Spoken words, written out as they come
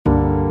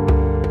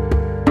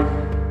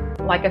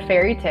like a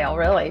fairy tale,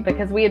 really,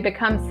 because we had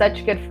become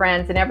such good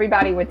friends and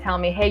everybody would tell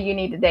me, hey, you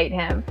need to date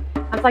him.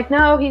 I was like,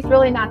 no, he's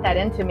really not that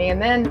into me. And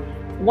then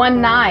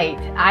one night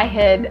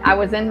I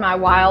was in my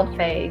wild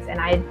phase and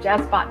I had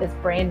just bought this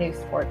brand new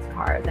sports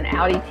car. It's an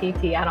Audi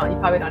TT. You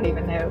probably don't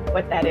even know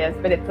what that is,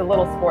 but it's a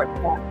little sports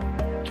car.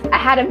 I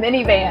had a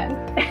minivan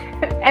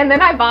and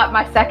then I bought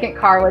my second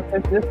car, which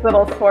was this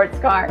little sports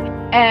car.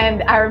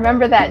 And I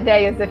remember that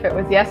day as if it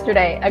was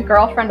yesterday. A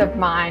girlfriend of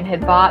mine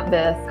had bought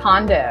this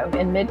condo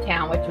in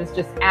Midtown, which was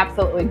just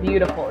absolutely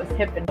beautiful. It was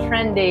hip and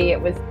trendy. It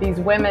was these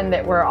women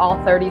that were all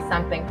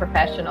 30-something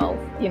professionals.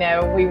 You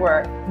know,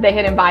 they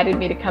had invited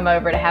me to come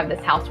over to have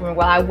this housewarming.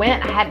 Well, I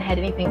went, I hadn't had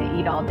anything to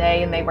eat all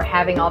day, and they were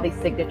having all these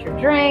signature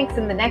drinks.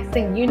 And the next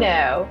thing you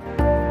know,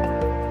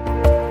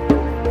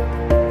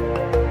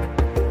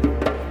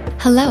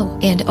 hello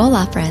and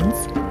hola,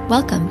 friends.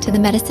 Welcome to the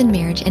Medicine,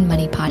 Marriage, and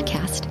Money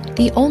podcast,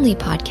 the only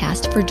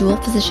podcast for dual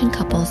physician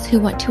couples who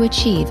want to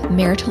achieve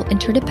marital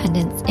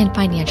interdependence and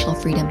financial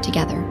freedom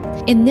together.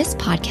 In this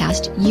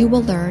podcast, you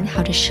will learn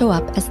how to show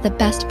up as the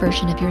best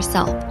version of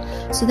yourself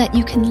so that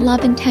you can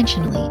love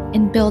intentionally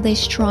and build a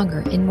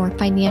stronger and more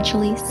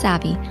financially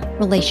savvy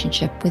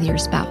relationship with your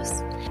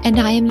spouse. And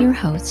I am your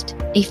host,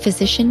 a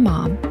physician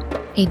mom,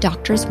 a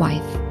doctor's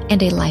wife,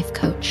 and a life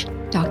coach,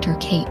 Dr.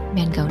 Kate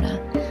Mangona.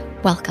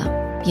 Welcome.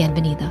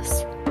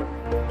 Bienvenidos.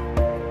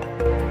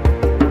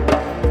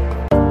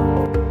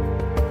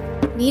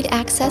 Need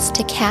access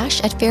to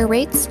cash at fair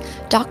rates?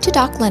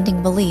 Doc-to-Doc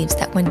Lending believes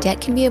that when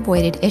debt can be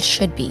avoided, it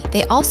should be.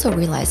 They also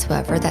realize,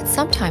 however, that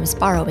sometimes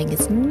borrowing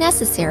is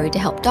necessary to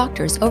help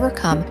doctors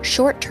overcome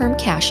short-term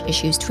cash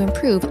issues to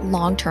improve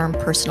long-term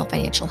personal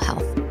financial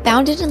health.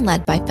 Founded and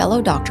led by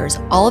fellow doctors,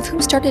 all of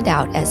whom started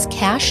out as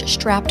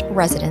cash-strapped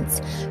residents,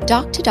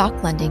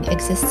 Doc-to-Doc Lending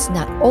exists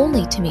not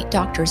only to meet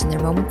doctors in their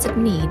moments of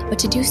need, but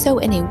to do so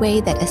in a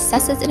way that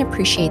assesses and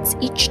appreciates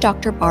each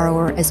doctor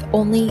borrower as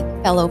only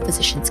fellow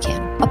physicians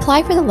can.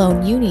 Apply for the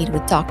loan you need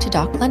with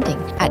Doc-to-Doc Lending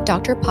at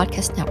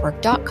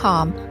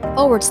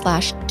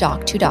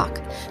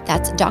drpodcastnetwork.com/doc2doc.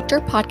 That's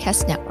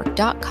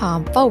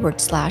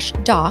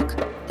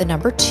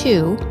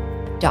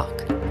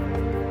drpodcastnetwork.com/doc2doc.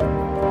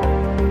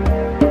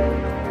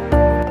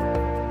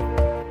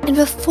 And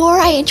before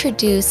I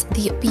introduce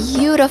the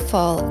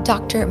beautiful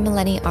Dr.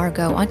 Melanie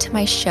Argo onto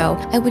my show,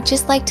 I would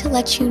just like to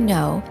let you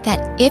know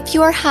that if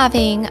you're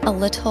having a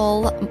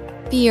little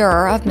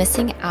fear of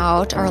missing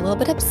out or a little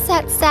bit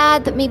upset,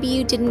 sad that maybe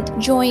you didn't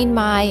join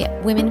my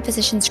Women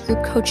Physicians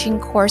Group Coaching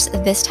course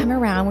this time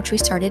around, which we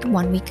started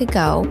 1 week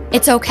ago,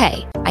 it's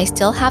okay. I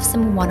still have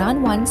some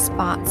one-on-one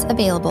spots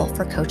available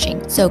for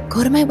coaching. So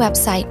go to my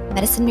website,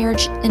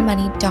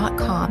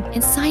 medicinemarriageandmoney.com,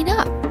 and sign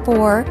up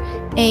for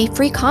a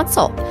free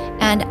consult.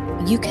 And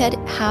you could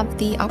have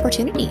the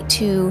opportunity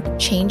to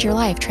change your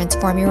life,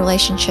 transform your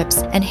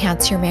relationships,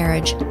 enhance your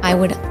marriage. I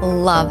would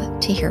love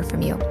to hear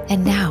from you.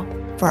 And now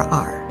for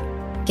our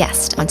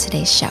guest on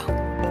today's show.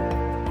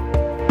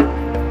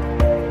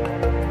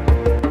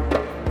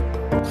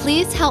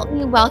 Please help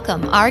me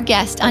welcome our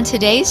guest on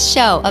today's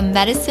show of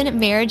Medicine,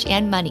 Marriage,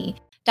 and Money,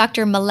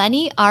 Dr.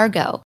 Melanie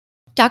Argo.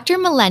 Dr.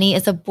 Melanie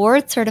is a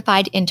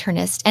board-certified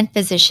internist and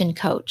physician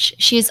coach.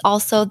 She is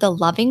also the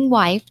loving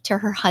wife to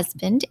her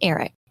husband,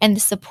 Eric, and the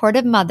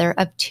supportive mother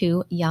of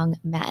 2 young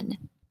men.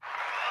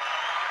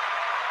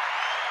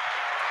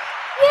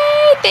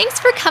 Yay! Thanks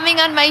for coming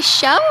on my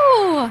show.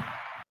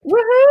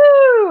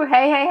 woohoo!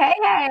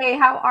 Hey.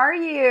 How are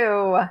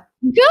you?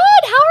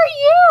 Good. How are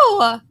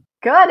you?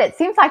 Good. It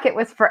seems like it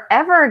was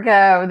forever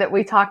ago that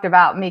we talked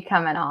about me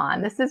coming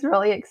on. This is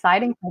really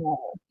exciting for me.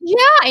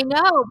 Yeah, I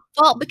know.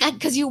 Well,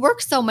 because you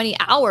work so many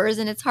hours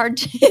and it's hard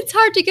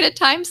to get a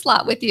time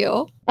slot with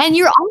you. And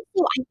you're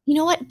also, you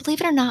know what,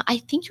 believe it or not, I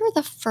think you're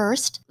the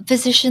first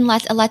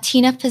a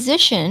Latina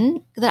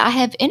physician that I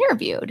have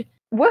interviewed.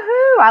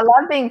 Woohoo! I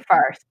love being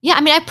first. Yeah,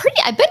 I mean, I've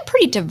been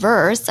pretty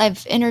diverse.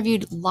 I've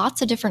interviewed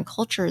lots of different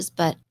cultures,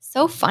 but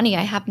so funny,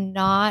 I have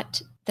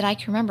not, that I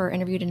can remember,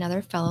 interviewed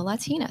another fellow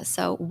Latina.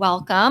 So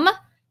welcome.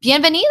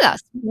 Bienvenidas.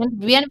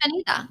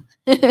 Bienvenida.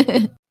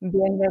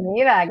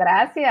 Bienvenida.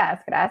 Gracias.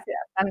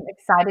 I'm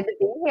excited to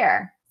be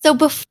here. So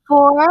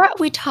before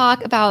we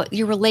talk about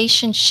your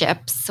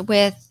relationships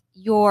with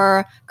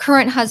your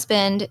current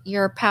husband,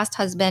 your past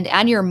husband,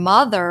 and your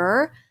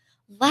mother,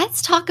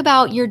 let's talk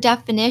about your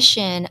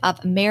definition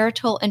of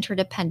marital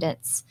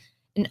interdependence.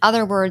 In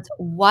other words,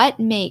 what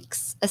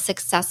makes a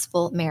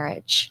successful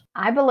marriage?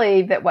 I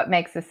believe that what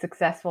makes a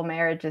successful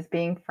marriage is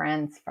being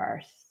friends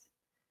first,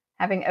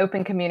 having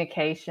open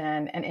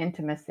communication and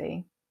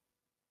intimacy.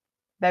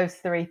 Those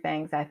 3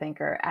 things I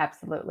think are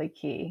absolutely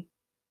key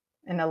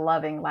in a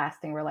loving,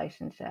 lasting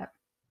relationship.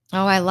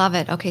 Oh, I love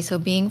it. Okay, so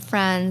being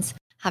friends,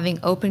 having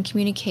open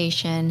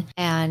communication,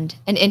 and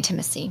an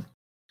intimacy.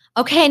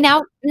 Okay,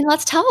 now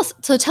let's tell us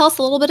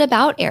a little bit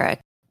about Eric.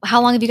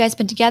 How long have you guys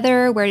been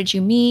together? Where did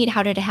you meet?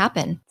 How did it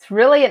happen? It's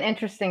really an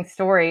interesting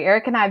story.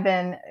 Eric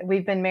and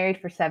we've been married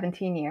for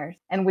 17 years,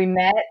 and we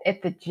met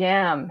at the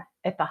gym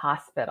at the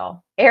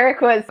hospital.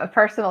 Eric was a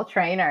personal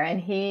trainer, and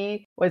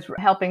he was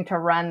helping to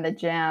run the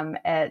gym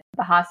at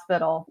the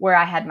hospital where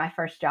I had my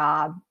first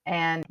job.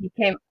 And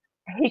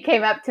he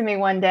came up to me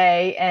one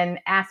day and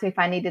asked me if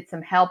I needed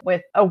some help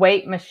with a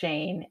weight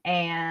machine.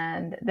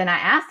 And then I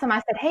asked him, I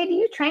said, "Hey, do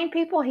you train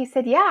people?" He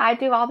said, "Yeah, I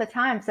do all the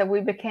time." So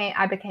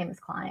I became his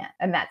client,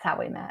 and that's how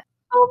we met.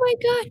 Oh my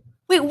God.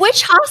 Wait,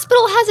 which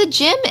hospital has a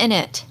gym in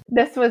it?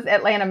 This was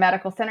Atlanta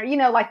Medical Center,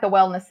 like the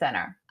wellness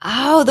center.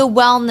 Oh, the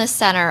wellness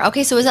center.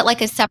 Okay, so is it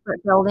like a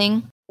separate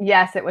building?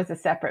 Yes, it was a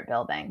separate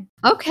building.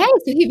 Okay,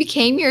 so he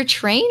became your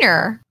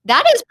trainer.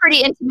 That is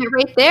pretty intimate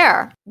right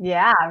there.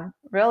 Yeah,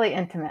 really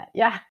intimate.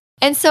 Yeah.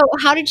 And so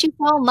how did you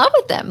fall in love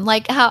with him?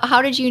 Like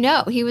how did you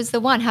know he was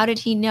the one? How did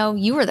he know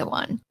you were the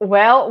one?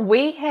 Well,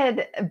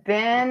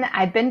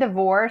 I'd been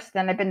divorced,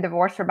 and I'd been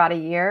divorced for about a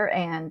year,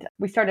 and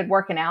we started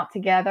working out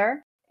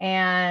together,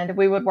 and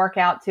we would work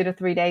out 2 to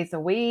 3 days a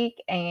week,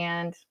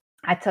 and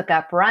I took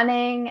up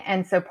running.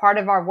 And so part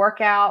of our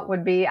workout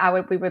would be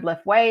we would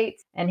lift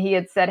weights, and he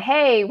had said,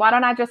 "Hey, why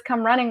don't I just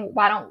come running?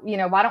 Why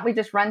don't we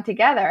just run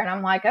together?" And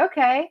I'm like,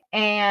 "Okay."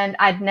 And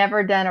I'd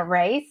never done a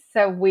race.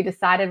 So we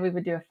decided we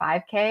would do a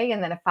 5K,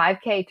 and then a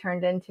 5K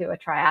turned into a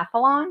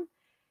triathlon,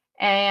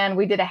 and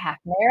we did a half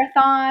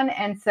marathon.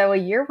 And so a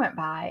year went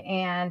by,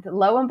 and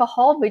lo and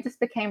behold, we just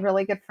became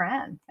really good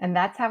friends. And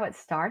that's how it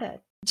started.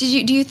 Do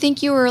you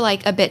think you were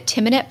like a bit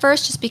timid at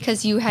first just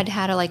because you had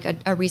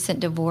a recent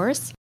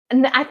divorce?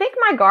 And I think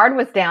my guard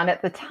was down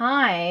at the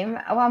time.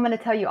 Well, I'm going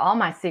to tell you all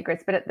my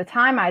secrets, but at the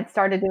time I'd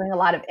started doing a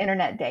lot of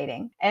internet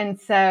dating. And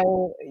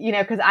so,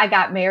 because I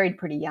got married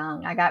pretty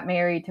young. I got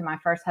married to my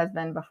first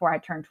husband before I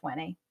turned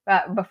 21.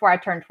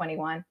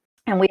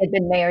 And we had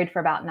been married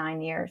for about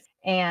 9 years.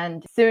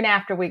 And soon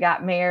after we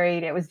got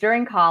married, it was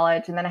during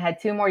college. And then I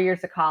had 2 more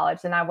years of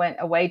college. And I went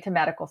away to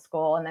medical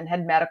school, and then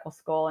had medical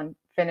school and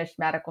finished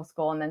medical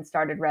school, and then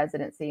started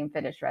residency and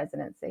finished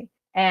residency.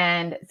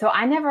 And so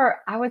I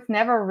was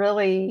never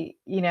really,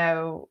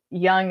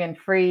 young and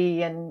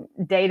free, and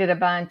dated a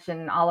bunch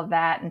and all of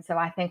that. And so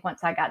I think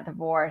once I got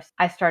divorced,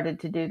 I started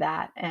to do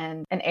that.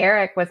 And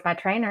Eric was my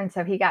trainer. And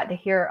so he got to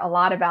hear a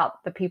lot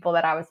about the people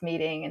that I was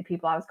meeting and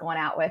people I was going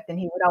out with. And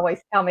he would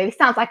always tell me, "He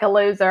sounds like a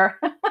loser."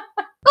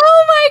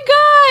 Oh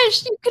my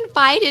gosh, you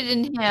confided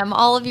in him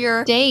all of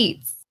your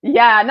dates.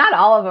 Yeah, not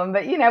all of them,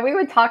 but we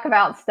would talk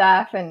about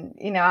stuff, and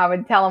I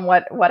would tell him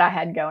what I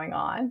had going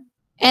on.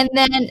 And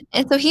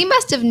so he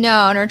must have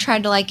known or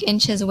tried to like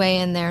inch his way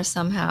in there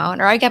somehow.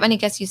 Or I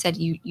guess you said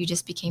you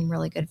just became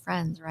really good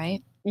friends,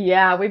 right?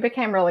 Yeah, we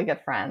became really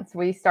good friends.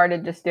 We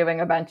started just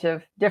doing a bunch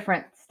of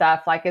different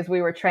stuff. Like as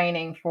we were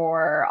training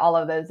for all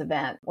of those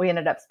events, we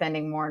ended up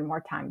spending more and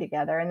more time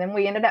together. And then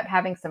we ended up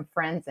having some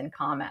friends in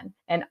common.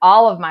 And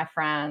all of my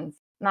friends,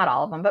 not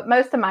all of them, but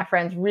most of my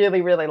friends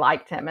really, really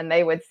liked him. And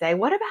they would say,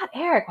 "What about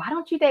Eric? Why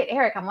don't you date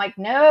Eric?" I'm like,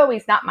 "No,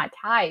 he's not my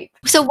type."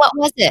 So what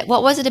was it?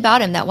 What was it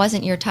about him that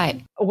wasn't your type?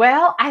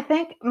 Well, I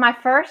think my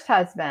first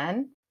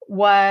husband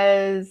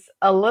was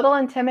a little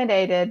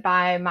intimidated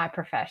by my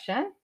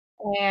profession.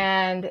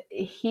 And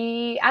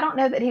I don't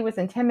know that he was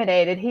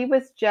intimidated.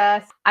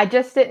 I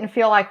just didn't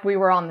feel like we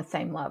were on the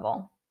same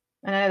level.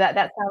 And I know that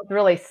sounds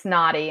really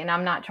snotty, and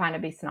I'm not trying to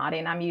be snotty,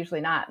 and I'm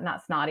usually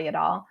not snotty at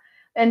all.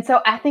 And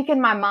so I think in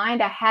my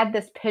mind, I had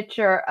this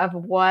picture of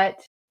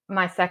what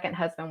my second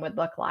husband would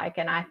look like.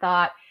 And I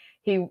thought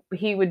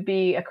he would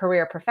be a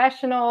career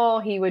professional.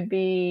 He would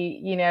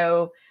be,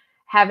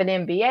 have an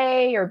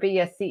MBA or be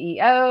a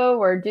CEO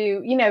or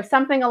do,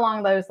 something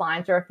along those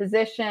lines, or a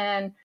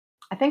physician.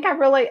 I think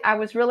I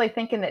was really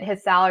thinking that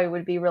his salary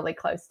would be really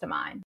close to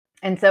mine.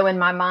 And so in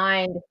my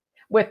mind,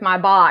 with my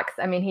box,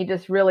 he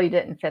just really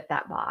didn't fit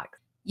that box.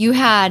 You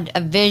had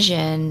a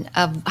vision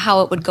of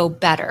how it would go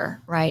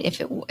better, right?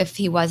 If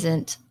he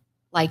wasn't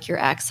like your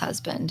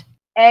ex-husband.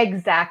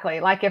 Exactly.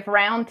 Like if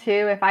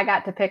I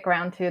got to pick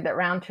round 2, that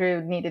round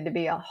 2 needed to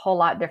be a whole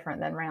lot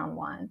different than round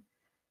 1.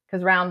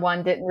 Because round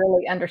 1 didn't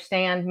really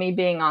understand me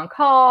being on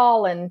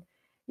call and,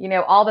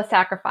 all the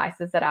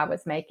sacrifices that I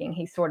was making.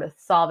 He sort of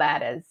saw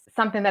that as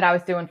something that I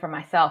was doing for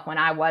myself when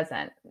I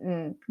wasn't.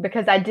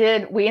 Because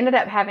we ended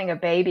up having a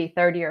baby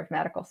 3rd year of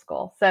medical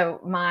school. So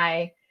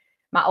my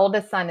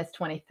oldest son is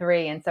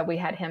 23. And so we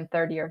had him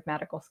 3rd year of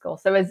medical school.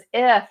 So as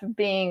if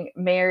being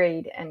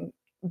married and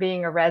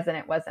being a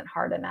resident wasn't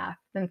hard enough,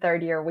 then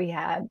 3rd year we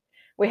had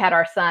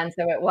our son.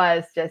 So it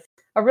was just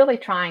a really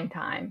trying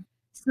time.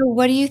 So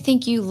what do you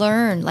think you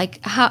learned?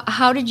 Like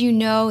how did you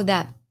know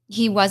that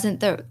he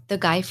wasn't the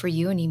guy for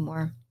you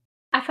anymore?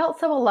 I felt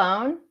so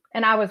alone,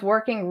 and I was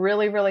working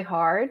really, really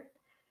hard,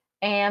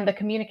 and the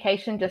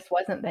communication just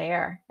wasn't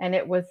there. And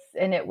it was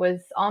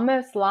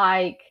almost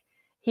like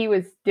he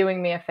was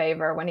doing me a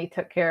favor when he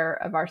took care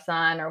of our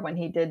son, or when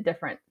he did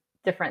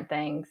different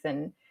things.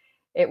 And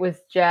it was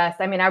just,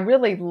 I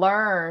really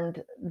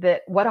learned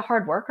that what a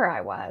hard worker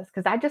I was,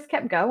 because I just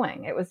kept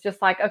going. It was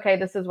just like, okay,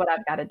 this is what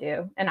I've got to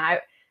do. And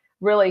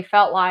really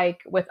felt like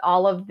with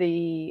all of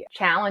the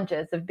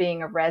challenges of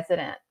being a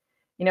resident,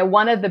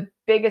 one of the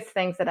biggest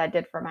things that I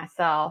did for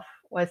myself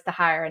was to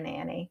hire a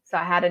nanny. So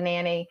I had a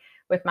nanny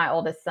with my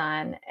oldest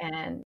son,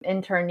 and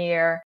intern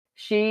year,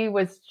 she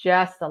was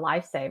just a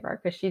lifesaver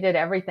because she did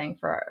everything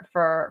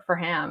for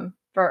him,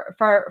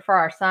 for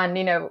our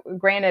son.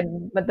 Granted,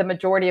 but the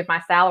majority of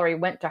my salary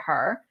went to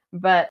her,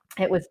 but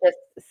it was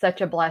just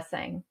such a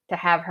blessing to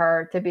have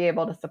her to be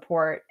able to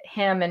support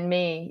him and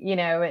me,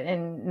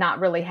 and not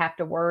really have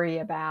to worry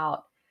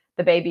about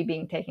the baby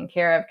being taken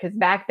care of. Because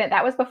back then,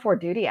 that was before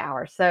duty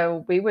hours.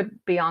 So we would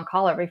be on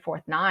call every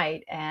fourth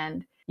night,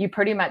 and you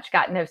pretty much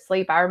got no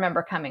sleep. I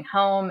remember coming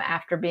home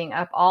after being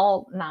up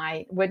all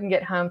night, wouldn't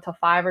get home till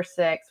 5 or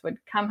 6, would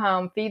come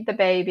home, feed the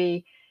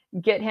baby,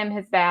 get him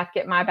his bath,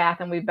 get my bath,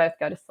 and we'd both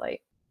go to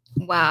sleep.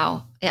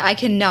 Wow. I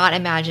cannot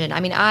imagine. I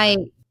mean,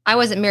 I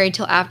wasn't married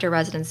till after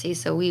residency,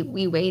 so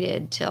we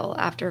waited till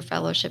after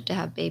fellowship to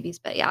have babies.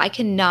 But yeah,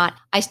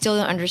 I still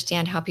don't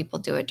understand how people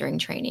do it during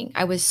training.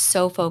 I was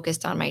so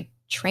focused on my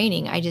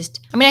training. I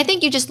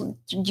think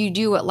you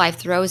do what life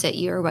throws at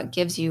you or what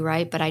gives you,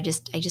 right? But I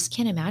just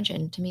can't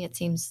imagine. To me, it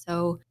seems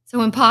so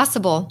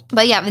impossible.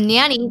 But yeah, the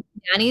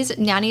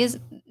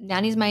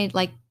nanny's my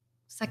like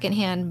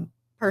secondhand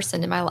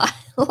person in my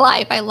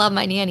life. I love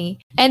my nanny.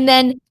 And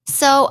then,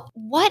 so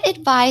what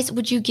advice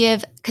would you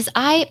give? Because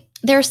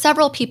there are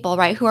several people,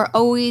 right, who are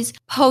always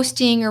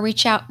posting or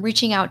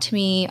reaching out to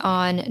me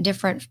on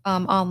different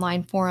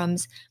online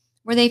forums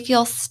where they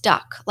feel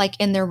stuck, like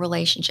in their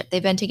relationship.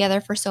 They've been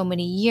together for so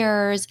many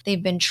years.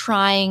 They've been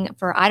trying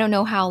for I don't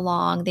know how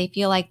long. They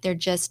feel like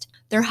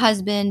their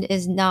husband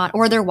is not,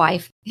 or their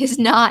wife is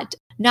not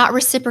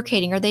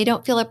reciprocating, or they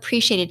don't feel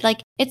appreciated.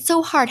 Like, it's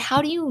so hard.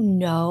 How do you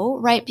know,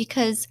 right?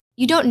 Because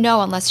you don't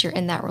know unless you're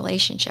in that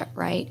relationship,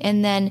 right?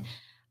 And then,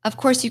 of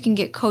course, you can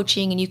get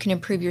coaching and you can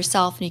improve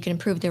yourself and you can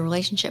improve the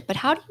relationship. But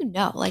how do you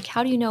know? Like,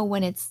 how do you know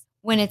when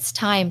it's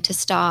time to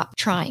stop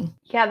trying?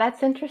 Yeah,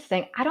 that's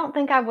interesting. I don't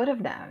think I would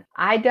have known.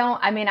 I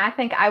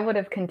think I would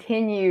have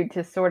continued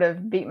to sort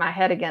of beat my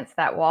head against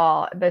that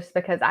wall just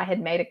because I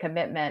had made a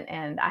commitment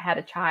and I had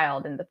a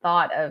child, and the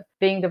thought of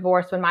being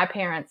divorced when my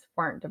parents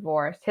weren't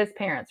divorced, his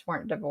parents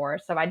weren't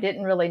divorced. So I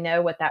didn't really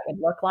know what that would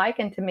look like.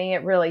 And to me,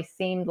 it really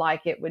seemed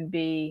like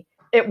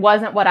it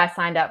wasn't what I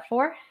signed up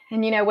for.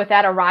 And, with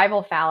that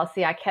arrival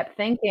fallacy, I kept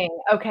thinking,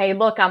 okay,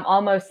 look, I'm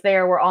almost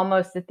there. We're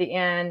almost at the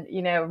end,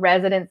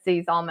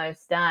 residency's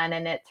almost done.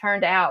 And it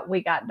turned out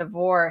we got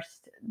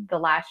divorced the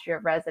last year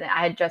of resident.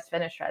 I had just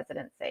finished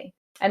residency.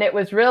 And it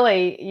was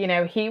really,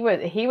 he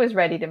was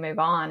ready to move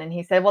on. And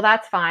he said, well,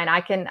 that's fine.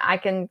 I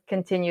can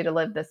continue to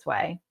live this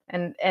way.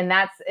 And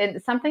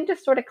something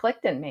just sort of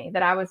clicked in me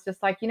that I was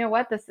just like, you know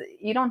what,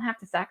 you don't have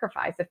to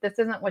sacrifice. If this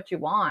isn't what you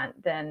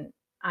want, then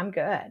I'm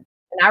good.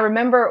 And I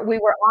remember we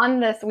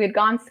had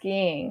gone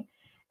skiing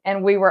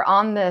and we were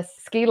on this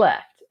ski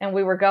lift and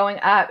we were going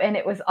up, and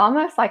it was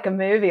almost like a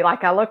movie.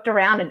 Like, I looked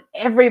around and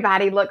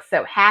everybody looked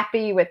so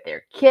happy with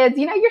their kids.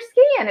 You're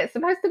skiing. It's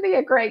supposed to be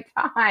a great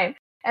time.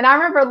 And I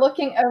remember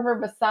looking over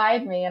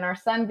beside me and our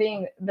son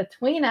being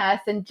between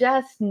us and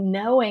just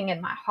knowing in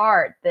my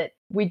heart that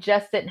we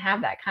just didn't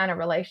have that kind of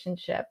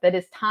relationship, that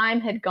as time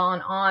had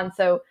gone on.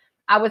 So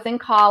I was in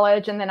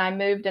college and then I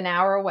moved an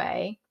hour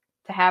away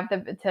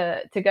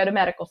to go to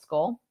medical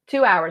school,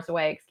 2 hours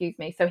away, excuse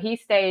me. So he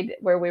stayed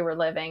where we were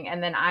living,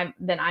 and then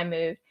I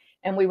moved,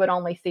 and we would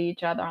only see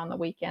each other on the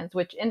weekends,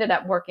 which ended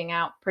up working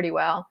out pretty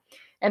well.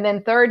 And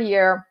then third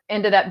year,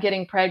 ended up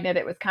getting pregnant.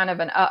 It was kind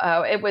of an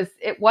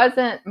It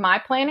wasn't my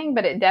planning,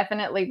 but it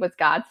definitely was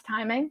God's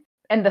timing.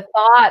 And the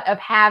thought of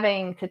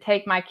having to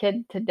take my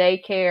kid to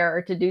daycare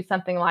or to do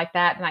something like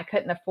that, and I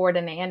couldn't afford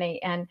a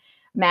nanny, and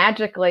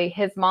magically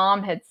his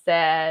mom had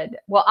said,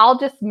 well, I'll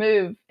just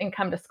move and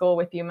come to school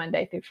with you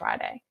Monday through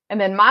Friday.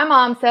 And then my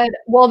mom said,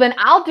 well, then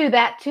I'll do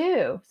that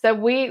too. So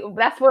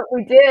that's what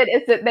we did,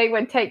 is that they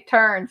would take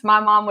turns.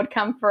 My mom would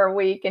come for a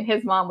week and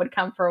his mom would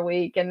come for a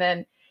week. And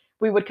then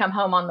we would come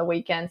home on the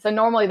weekend. So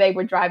normally they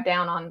would drive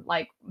down on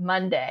like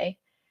Monday,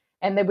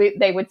 and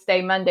they would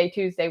stay Monday,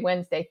 Tuesday,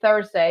 Wednesday,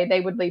 Thursday. They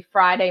would leave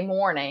Friday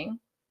morning.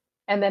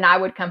 And then I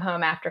would come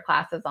home after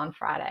classes on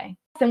Friday.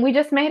 And we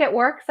just made it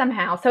work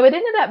somehow. So it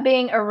ended up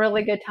being a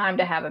really good time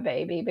to have a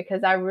baby,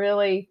 because they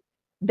really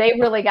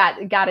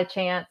had a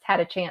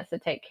chance to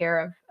take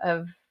care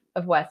of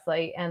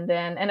Wesley.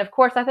 And of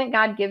course, I think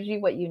God gives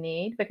you what you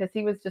need, because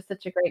he was just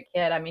such a great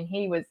kid. I mean,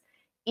 he was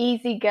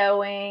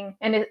easygoing,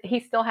 and he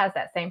still has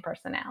that same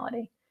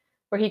personality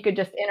where he could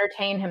just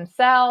entertain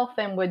himself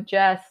and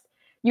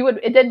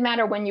it didn't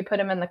matter when you put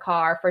him in the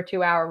car for a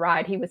 2-hour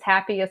ride. He was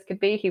happy as could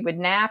be. He would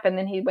nap and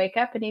then he'd wake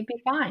up and he'd be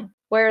fine.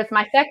 Whereas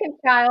my second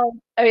child,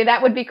 I mean,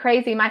 that would be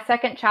crazy. My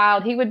second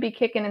child, he would be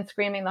kicking and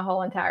screaming the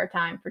whole entire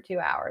time for 2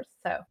 hours.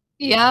 So,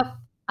 yep.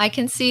 I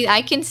can see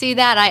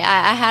that.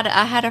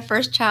 I had a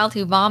first child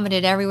who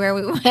vomited everywhere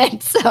we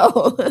went.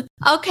 So,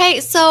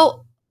 okay.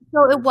 So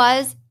it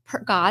was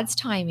God's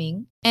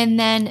timing. And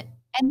then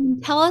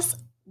tell us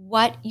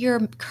what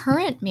your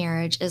current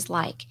marriage is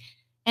like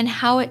and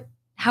how it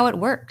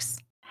works.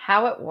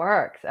 How it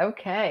works.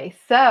 Okay.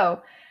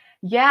 So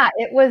Yeah,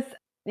 it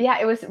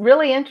was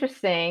really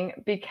interesting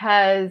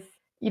because,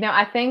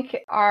 I think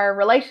our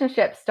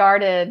relationship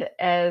started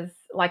as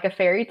like a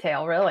fairy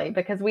tale, really,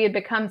 because we had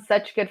become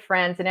such good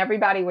friends and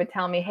everybody would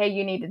tell me, "Hey,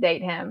 you need to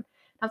date him."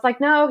 I was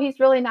like, "No, he's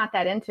really not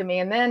that into me."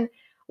 And then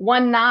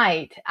one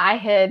night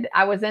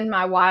I was in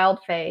my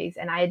wild phase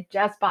and I had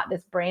just bought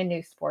this brand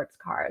new sports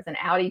car. It's an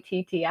Audi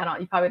TT.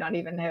 You probably don't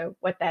even know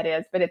what that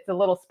is, but it's a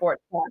little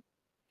sports car.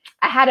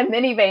 I had a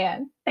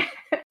minivan.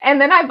 And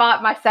then I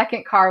bought my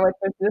second car, which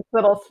was this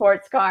little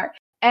sports car.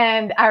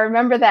 And I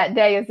remember that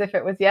day as if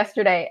it was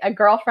yesterday. A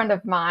girlfriend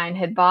of mine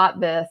had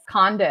bought this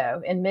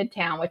condo in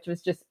Midtown, which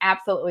was just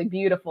absolutely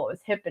beautiful. It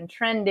was hip and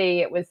trendy.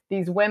 It was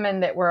these women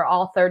that were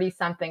all 30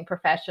 something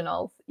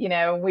professionals.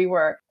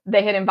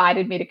 They had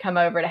invited me to come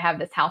over to have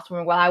this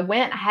housewarming. Well, I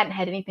went, I hadn't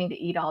had anything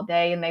to eat all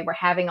day, and they were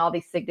having all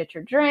these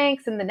signature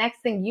drinks. And the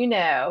next thing you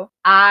know,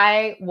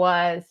 I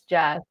was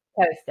just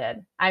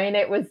toasted. I mean,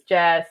 I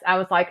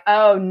was like,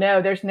 oh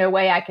no, there's no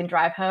way I can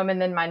drive home. And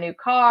then my new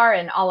car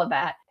and all of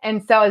that.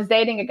 And so I was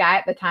dating a guy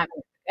at the time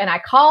and I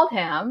called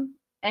him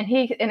and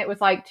it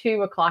was like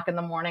 2 o'clock in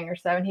the morning or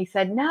so. And he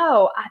said,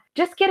 no,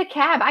 just get a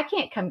cab. I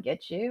can't come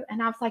get you.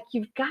 And I was like,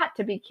 you've got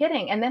to be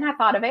kidding. And then I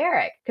thought of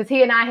Eric because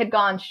he and I had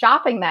gone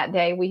shopping that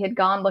day. We had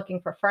gone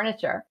looking for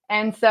furniture.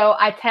 And so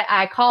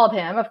I called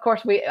him. Of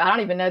course, I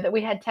don't even know that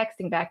we had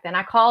texting back then.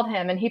 I called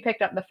him and he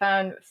picked up the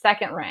phone,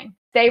 second ring.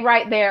 Stay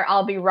right there.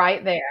 I'll be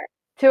right there.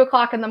 2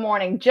 o'clock in the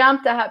morning,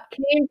 jumped up,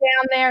 came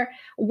down there,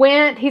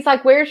 went. He's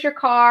like, where's your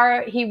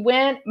car? He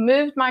went,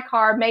 moved my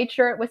car, made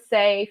sure it was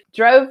safe,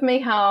 drove me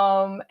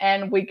home,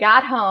 and we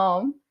got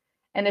home.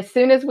 And as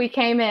soon as we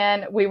came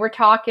in, we were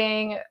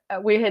talking.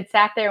 We had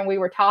sat there and we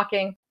were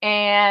talking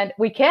and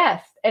we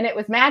kissed and it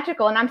was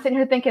magical. And I'm sitting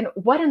here thinking,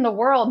 what in the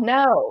world?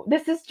 No,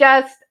 this is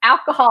just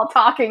alcohol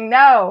talking.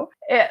 No,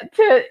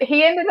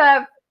 he ended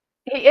up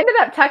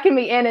tucking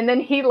me in and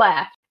then he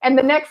left. And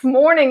the next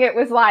morning it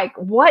was like,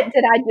 what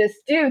did I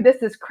just do?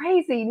 This is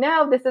crazy.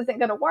 No, this isn't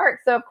going to work.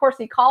 So of course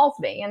he calls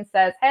me and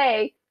says,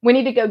 hey, we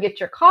need to go get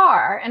your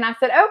car. And I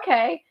said,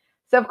 okay.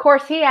 So of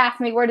course he asked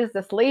me, where does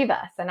this leave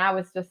us? And I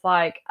was just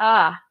like,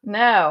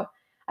 no.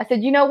 I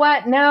said, you know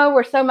what? No,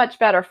 we're so much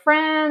better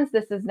friends.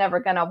 This is never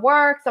going to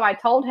work. So I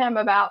told him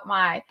about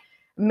my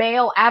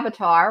male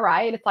avatar,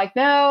 right? It's like,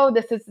 no,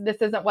 this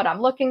isn't what I'm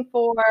looking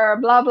for,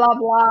 blah, blah,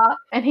 blah.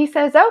 And he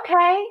says,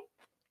 okay.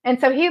 And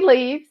so he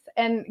leaves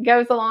and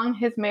goes along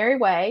his merry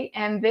way.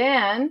 And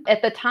then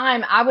at the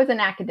time I was in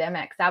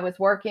academics. I was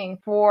working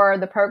for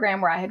the program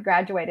where I had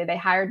graduated. They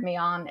hired me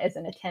on as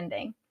an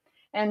attending.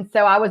 And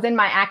so I was in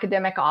my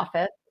academic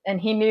office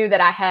and he knew that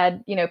I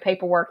had,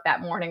 paperwork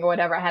that morning or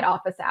whatever. I had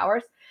office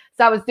hours.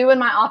 So I was doing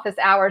my office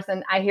hours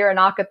and I hear a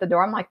knock at the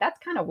door. I'm like, that's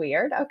kind of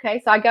weird.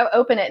 Okay. So I go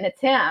open it and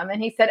it's him.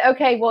 And he said,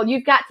 okay, well,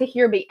 you've got to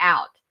hear me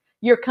out.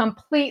 You're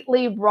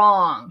completely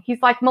wrong.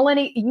 He's like,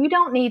 Melanie, you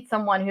don't need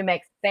someone who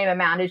makes the same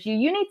amount as you.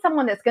 You need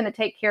someone that's going to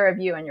take care of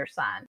you and your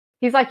son.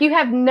 He's like, you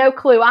have no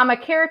clue. I'm a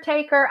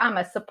caretaker. I'm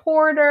a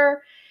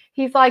supporter.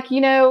 He's like,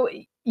 you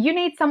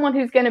need someone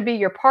who's going to be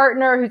your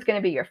partner, who's going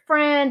to be your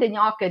friend, and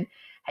y'all could,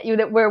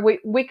 where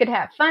we could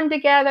have fun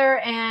together.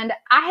 And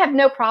I have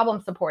no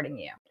problem supporting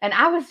you. And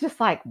I was just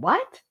like,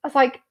 what? I was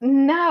like,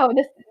 no,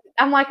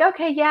 I'm like,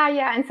 okay,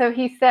 yeah. And so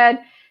he said,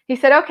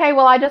 okay,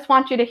 well, I just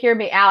want you to hear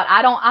me out.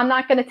 I'm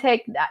not going to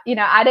take,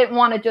 I didn't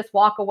want to just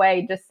walk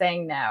away just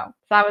saying no.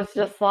 So I was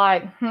just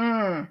like,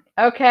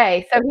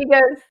 okay. So he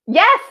goes,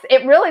 yes,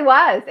 it really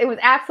was. It was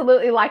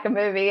absolutely like a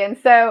movie. And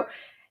so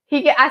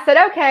I said,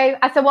 okay.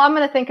 I said, well, I'm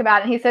going to think about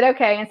it. And he said,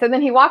 okay. And so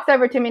then he walks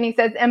over to me and he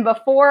says, and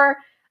before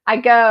I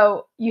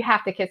go, you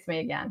have to kiss me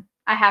again.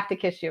 I have to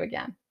kiss you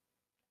again.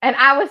 And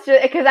I was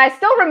just, because I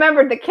still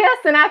remembered the kiss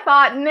and I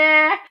thought,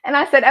 nah. And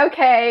I said,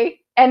 okay.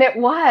 And it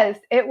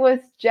was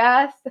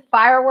just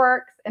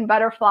fireworks and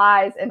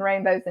butterflies and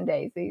rainbows and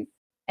daisies.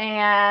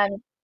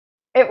 And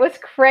it was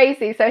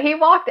crazy. So he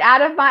walked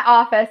out of my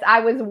office.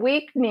 I was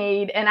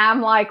weak-kneed and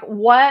I'm like,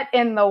 what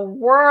in the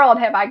world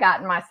have I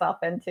gotten myself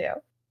into?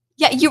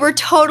 Yeah, you were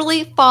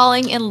totally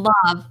falling in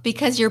love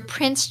because your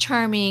Prince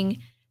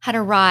Charming had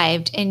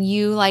arrived and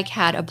you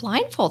had a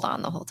blindfold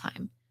on the whole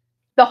time.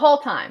 The whole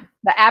time,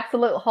 the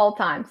absolute whole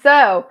time.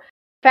 So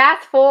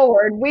fast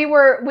forward, we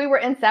were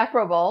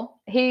inseparable.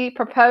 He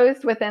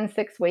proposed within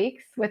 6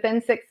 weeks.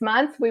 Within 6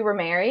 months, we were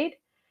married.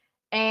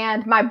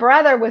 And my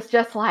brother was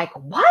just like,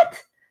 what?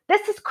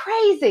 This is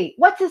crazy.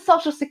 What's his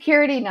social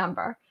security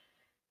number?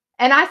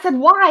 And I said,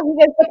 why?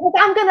 He goes,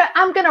 because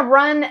I'm gonna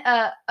run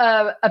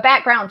a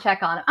background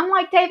check on him. I'm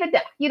like, David,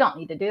 you don't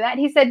need to do that.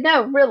 He said,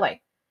 no,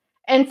 really.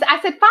 And so I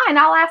said, fine,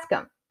 I'll ask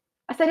him.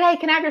 I said, hey,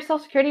 can I have your social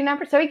security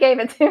number? So he gave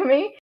it to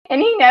me. And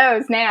he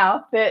knows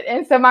now that.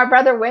 And so my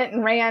brother went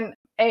and ran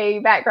a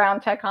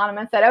background check on him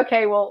and said,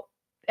 okay, well,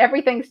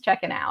 everything's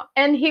checking out.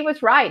 And he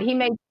was right. He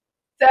made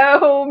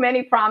so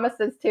many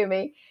promises to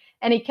me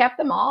and he kept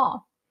them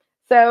all.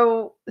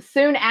 So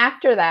soon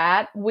after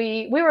that,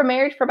 we were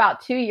married for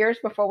about 2 years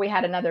before we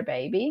had another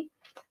baby.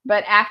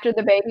 But after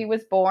the baby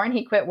was born,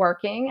 he quit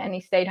working and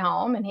he stayed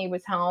home and he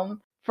was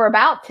home for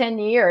about 10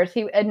 years.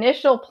 He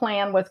initial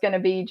plan was going to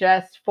be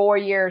just 4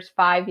 years,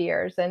 5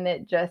 years, and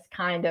it just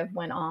kind of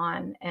went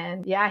on.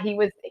 And yeah, he's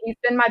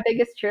been my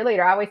biggest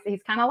cheerleader. I always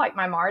he's kind of like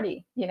my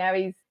Marty.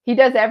 He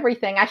does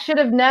everything. I should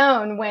have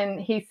known when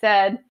he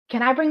said,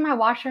 "Can I bring my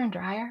washer and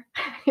dryer?"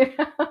 You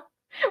know,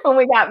 when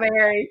we got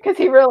married, because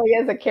he really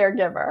is a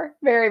caregiver,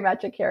 very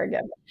much a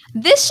caregiver.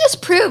 This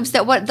just proves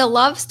that what the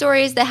love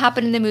stories that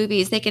happen in the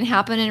movies, they can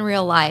happen in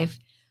real life,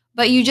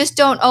 but you just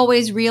don't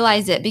always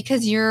realize it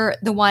because you're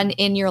the one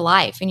in your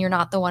life and you're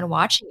not the one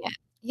watching it.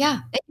 Yeah,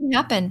 it can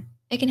happen.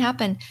 It can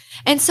happen.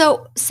 And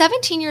so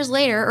 17 years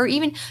later, or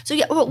even so,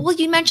 yeah, well,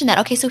 you mentioned that.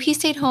 Okay, so he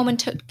stayed home and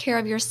took care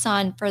of your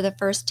son for the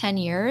first 10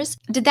 years.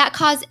 Did that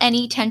cause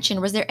any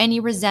tension? Was there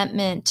any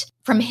resentment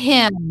from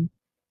him?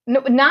 No,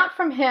 not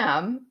from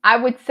him. I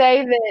would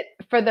say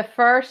that for the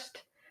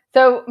first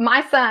so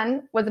my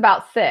son was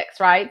about 6,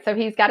 right? So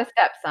he's got a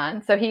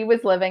stepson. So he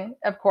was living,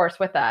 of course,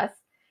 with us.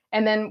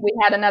 And then we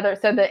had another,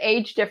 so the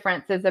age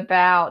difference is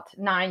about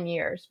 9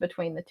 years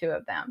between the two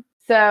of them.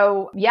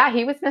 So yeah,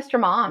 he was Mr.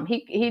 Mom.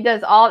 He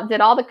did all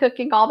the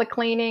cooking, all the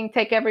cleaning,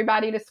 take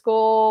everybody to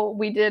school.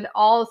 We did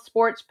all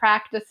sports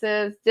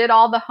practices, did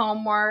all the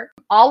homework,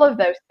 all of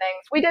those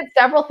things. We did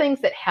several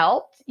things that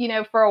helped.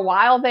 For a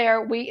while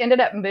there, we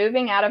ended up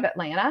moving out of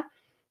Atlanta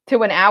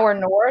to an hour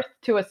north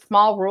to a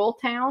small rural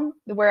town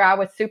where I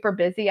was super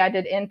busy. I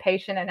did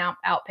inpatient and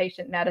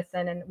outpatient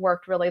medicine and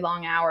worked really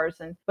long hours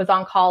and was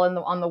on call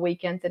on the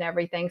weekends and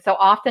everything. So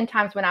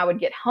oftentimes when I would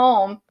get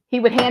home, he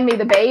would hand me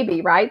the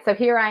baby, right? So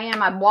here I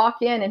am, I'd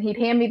walk in and he'd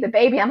hand me the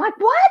baby. I'm like,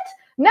 what?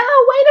 No,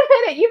 wait a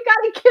minute. You've got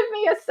to give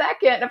me a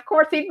second. Of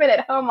course, he'd been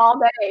at home all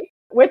day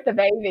with the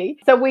baby.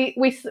 So we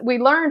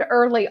learned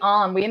early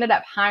on. We ended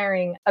up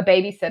hiring a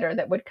babysitter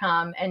that would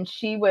come, and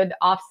she would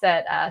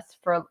offset us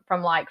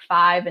from like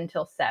 5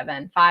 until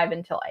 7, 5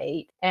 until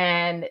 8.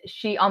 And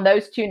she on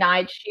those 2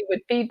 nights, she would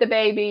feed the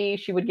baby,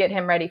 she would get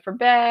him ready for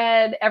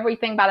bed,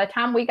 everything. By the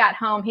time we got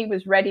home, he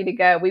was ready to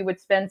go. We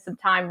would spend some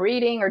time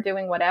reading or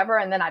doing whatever,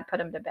 and then I'd put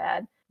him to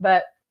bed.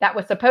 But that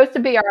was supposed to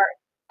be our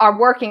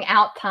working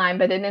out time,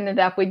 but it ended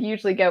up we'd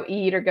usually go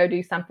eat or go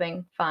do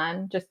something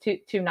fun just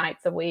two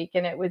nights a week,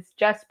 and it was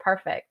just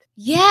perfect.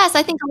 Yes,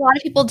 I think a lot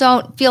of people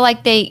don't feel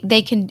like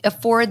they can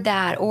afford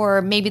that,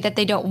 or maybe that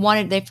they don't want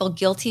it, they feel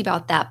guilty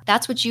about that.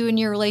 That's what you and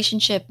your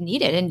relationship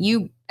needed, and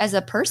you as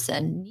a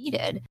person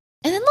needed.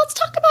 And then let's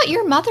talk about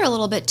your mother a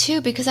little bit too,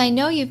 because I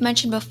know you've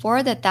mentioned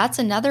before that that's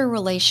another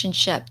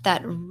relationship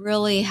that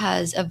really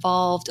has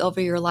evolved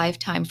over your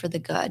lifetime for the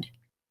good.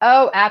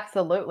 Oh,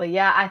 absolutely.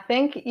 Yeah. I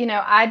think,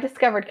 I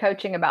discovered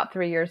coaching about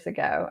 3 years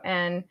ago.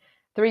 And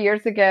 3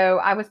 years ago,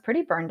 I was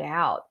pretty burned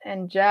out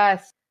and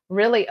just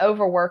really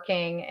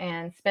overworking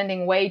and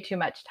spending way too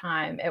much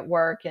time at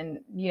work and,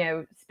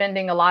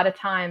 spending a lot of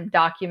time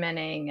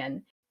documenting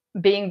and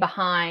being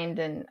behind.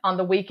 And on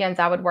the weekends,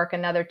 I would work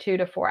another 2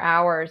 to 4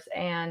 hours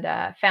and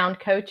found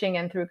coaching.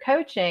 And through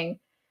coaching,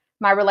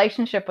 my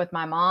relationship with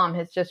my mom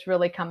has just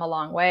really come a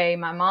long way.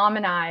 My mom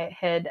and I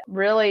had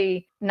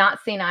really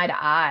not seen eye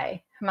to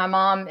eye. My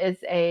mom is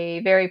a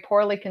very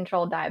poorly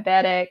controlled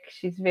diabetic.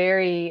 She's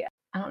very,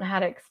 I don't know how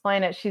to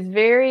explain it. She's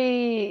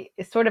very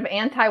sort of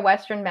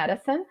anti-Western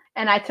medicine.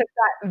 And I took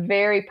that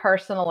very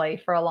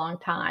personally for a long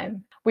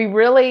time. We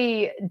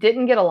really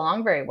didn't get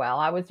along very well.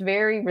 I was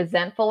very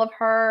resentful of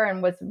her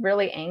and was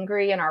really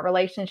angry, and our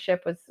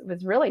relationship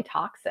was really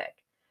toxic.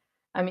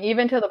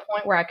 Even to the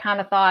point where I kind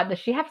of thought, does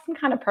she have some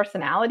kind of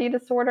personality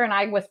disorder? And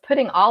I was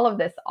putting all of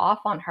this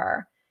off on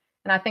her.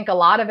 And I think a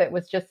lot of it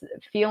was just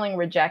feeling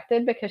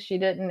rejected because she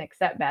didn't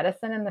accept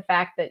medicine, and the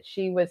fact that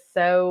she was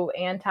so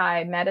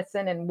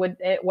anti-medicine and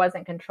it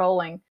wasn't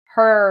controlling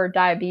her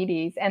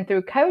diabetes. And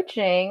through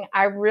coaching,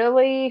 I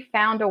really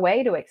found a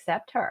way to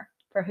accept her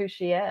for who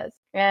she is.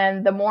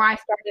 And the more I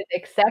started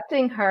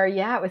accepting her,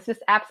 yeah, it was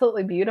just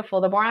absolutely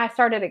beautiful. The more I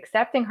started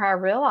accepting her, I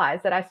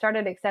realized that I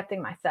started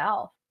accepting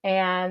myself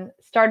and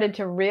started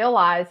to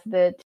realize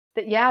that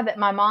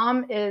my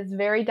mom is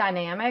very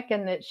dynamic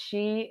and that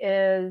she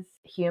is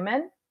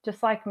human,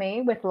 just like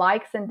me, with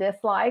likes and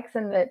dislikes,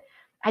 and that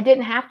I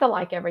didn't have to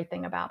like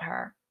everything about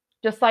her,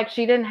 just like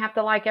she didn't have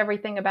to like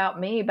everything about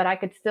me, but I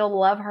could still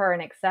love her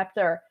and accept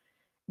her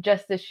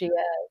just as she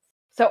is.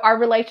 So our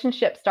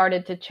relationship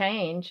started to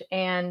change,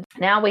 and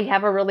now we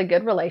have a really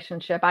good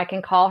relationship. I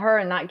can call her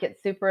and not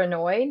get super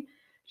annoyed.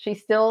 She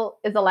still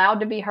is allowed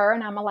to be her,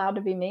 and I'm allowed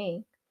to be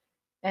me.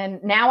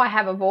 And now I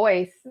have a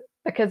voice,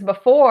 because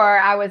before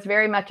I was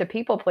very much a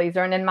people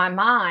pleaser. And in my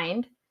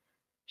mind,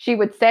 she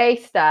would say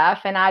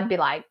stuff and I'd be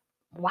like,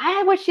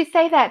 why would she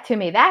say that to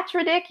me? That's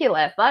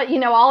ridiculous.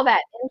 All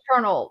that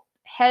internal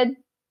head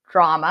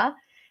drama.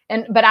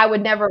 But I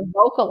would never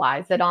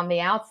vocalize it on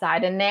the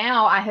outside. And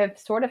now I have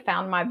sort of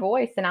found my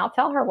voice, and I'll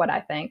tell her what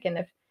I think.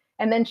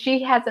 And then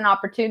she has an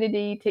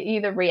opportunity to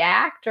either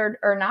react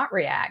or not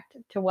react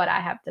to what I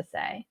have to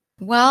say.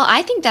 Well,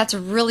 I think that's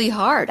really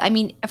hard. I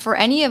mean, for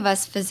any of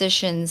us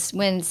physicians,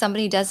 when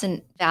somebody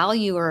doesn't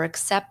value or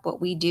accept what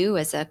we do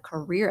as a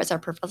career, as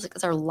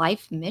our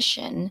life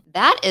mission,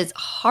 that is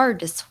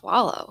hard to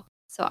swallow.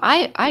 So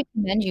I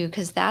commend you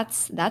because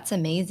that's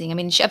amazing. I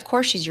mean, of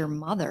course, she's your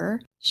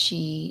mother.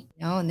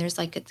 And there's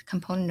like a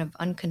component of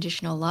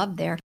unconditional love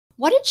there.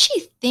 What did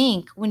she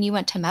think when you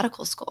went to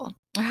medical school?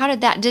 Or how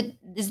did that did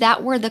is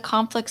that where the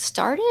conflict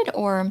started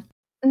or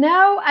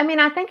No, I mean,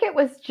 I think it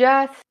was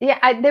just,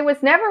 yeah, there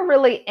was never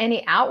really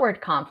any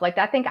outward conflict.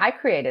 I think I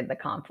created the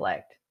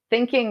conflict,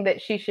 thinking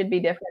that she should be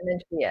different than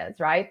she is,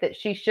 right? That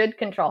she should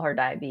control her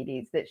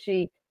diabetes, that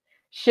she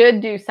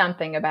should do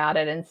something about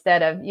it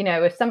instead of,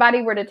 if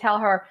somebody were to tell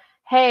her,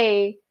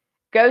 hey,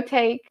 go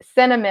take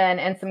cinnamon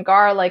and some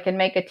garlic and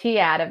make a tea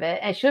out of it,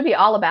 and she'll be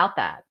all about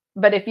that.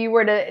 But if you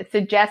were to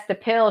suggest a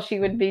pill, she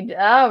would be,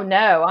 oh,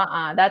 no,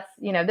 that's,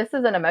 this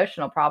is an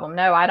emotional problem.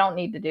 No, I don't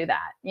need to do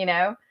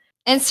that.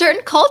 in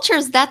certain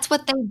cultures that's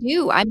what they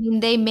do. I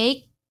mean,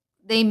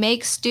 they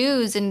make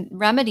stews and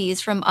remedies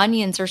from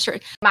onions or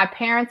certain. My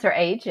parents are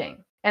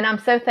aging, and I'm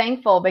so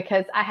thankful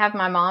because I have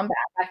my mom back.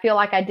 I feel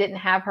like I didn't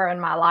have her in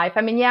my life.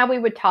 I mean, yeah, we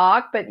would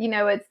talk, but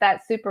it's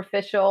that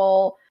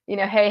superficial,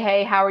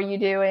 hey, how are you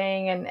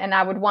doing? And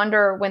I would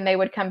wonder when they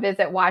would come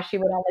visit why she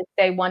would only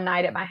stay one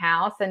night at my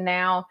house. And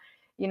now,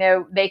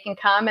 they can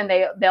come and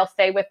they'll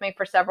stay with me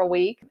for several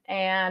weeks,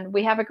 and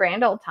we have a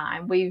grand old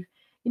time. We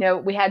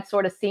had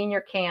sort of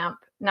senior camp,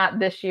 not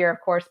this year,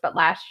 of course, but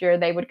last year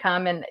they would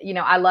come, and,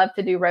 I love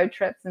to do road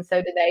trips, and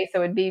so did they.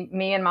 So it'd be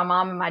me and my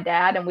mom and my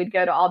dad, and we'd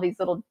go to all these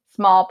little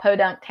small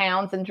podunk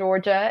towns in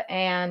Georgia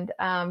and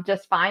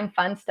just find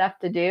fun stuff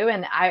to do.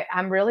 And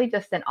I'm really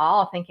just in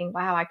awe thinking,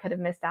 wow, I could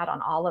have missed out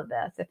on all of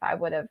this if I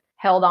would have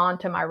held on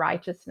to my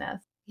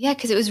righteousness. Yeah,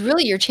 because it was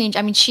really your change.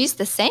 I mean, she's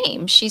the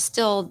same. She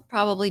still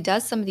probably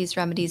does some of these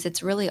remedies.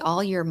 It's really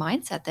all your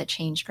mindset that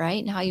changed,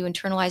 right? And how you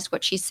internalized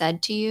what she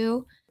said to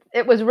you.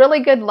 It was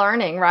really good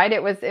learning, right?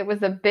 It was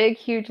a big,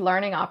 huge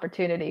learning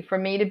opportunity for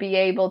me to be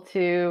able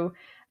to,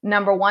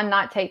 number one,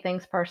 not take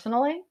things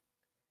personally,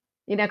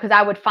 because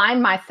I would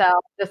find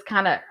myself just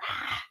kind of,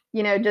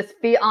 just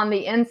feel on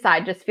the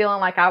inside, just feeling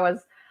like I was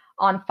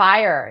on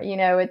fire.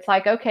 It's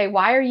like, okay,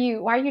 why are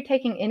you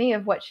taking any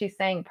of what she's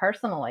saying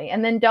personally?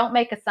 And then don't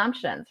make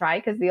assumptions,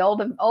 right? Because the old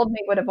me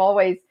would have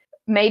always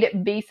made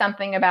it be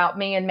something about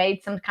me and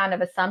made some kind of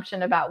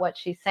assumption about what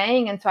she's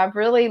saying. And so I've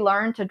really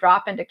learned to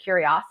drop into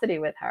curiosity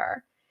with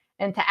her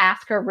and to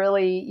ask her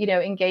really,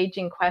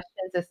 engaging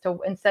questions as to,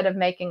 instead of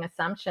making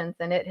assumptions.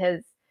 And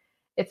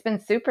it's been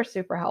super,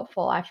 super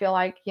helpful. I feel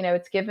like,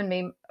 it's given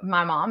me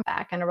my mom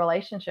back and a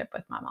relationship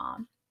with my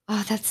mom.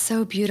 Oh, that's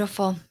so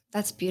beautiful.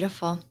 That's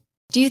beautiful.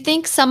 Do you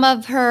think some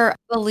of her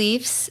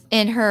beliefs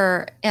in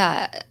her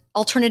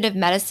alternative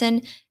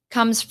medicine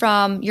comes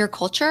from your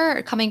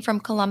culture, coming from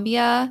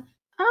Colombia?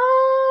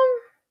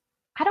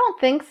 I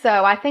don't think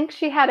so. I think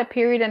she had a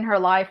period in her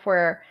life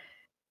where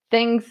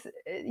things,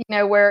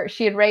 where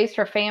she had raised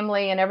her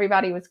family and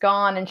everybody was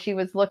gone and she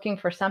was looking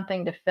for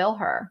something to fill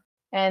her.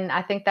 And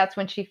I think that's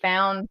when she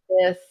found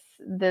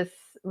this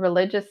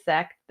religious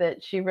sect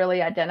that she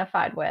really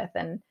identified with.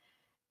 And,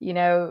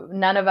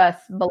 none of us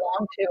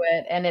belong to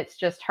it, and it's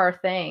just her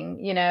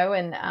thing,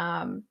 and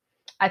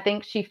I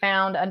think she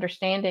found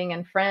understanding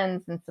and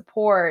friends and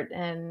support,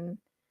 and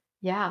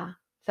yeah.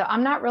 So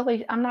I'm not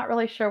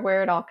really sure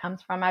where it all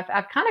comes from. I've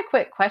kind of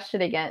quit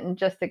questioning it and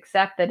just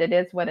accept that it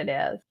is what it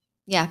is.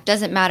 Yeah,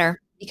 doesn't matter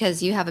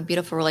because you have a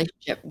beautiful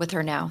relationship with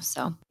her now.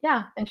 So,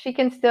 Yeah, and she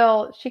can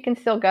still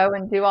go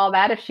and do all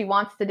that if she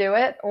wants to do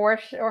it, or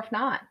if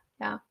not.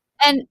 Yeah.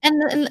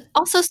 and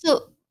also,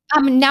 so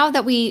now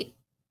that we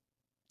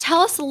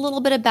tell us a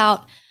little bit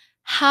about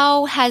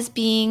how has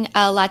being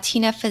a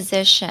Latina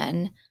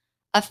physician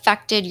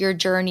affected your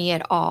journey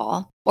at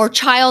all? Or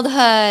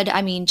childhood,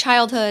 I mean,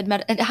 how did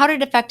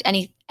it affect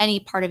any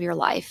part of your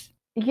life?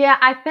 Yeah,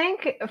 I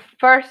think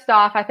first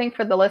off, I think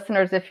for the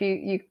listeners, if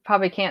you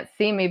probably can't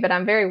see me, but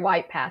I'm very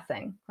white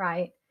passing,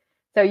 right?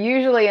 So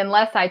usually,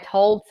 unless I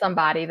told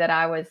somebody that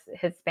I was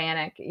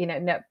Hispanic,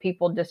 no,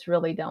 people just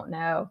really don't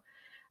know.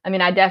 I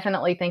mean, I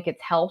definitely think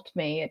it's helped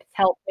me. It's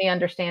helped me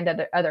understand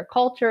other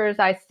cultures.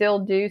 I still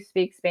do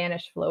speak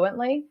Spanish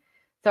fluently.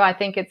 So I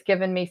think it's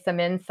given me some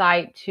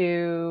insight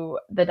to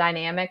the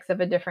dynamics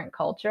of a different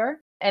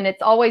culture. And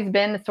it's always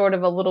been sort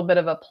of a little bit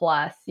of a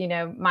plus.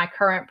 My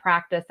current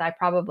practice, I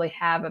probably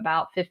have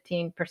about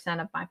 15%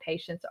 of my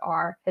patients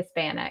are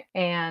Hispanic.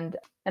 And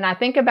I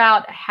think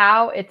about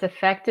how it's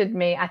affected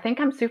me. I think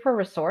I'm super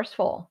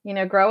resourceful.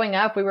 Growing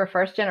up, we were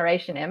first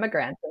generation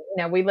immigrants.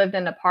 We lived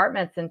in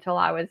apartments until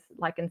I was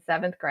like in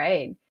seventh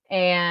grade.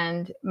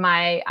 And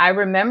I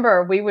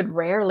remember we would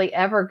rarely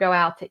ever go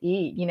out to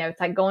eat. It's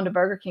like going to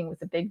Burger King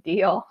was a big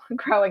deal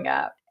growing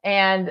up.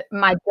 And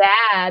my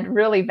dad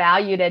really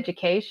valued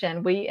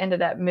education. We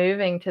ended up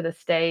moving to the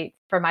States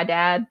for my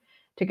dad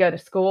to go to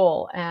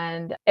school.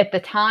 And at the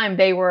time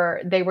they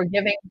were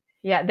giving,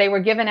 yeah, they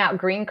were giving out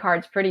green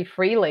cards pretty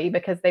freely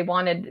because they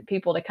wanted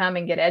people to come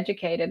and get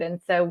educated.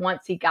 And so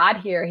once he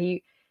got here,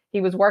 he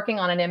was working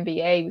on an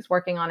MBA, he was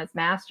working on his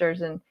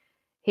master's, and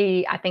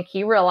I think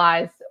he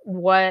realized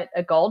what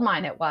a gold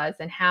mine it was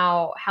and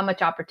how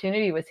much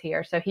opportunity was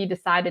here. So he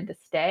decided to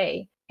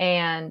stay.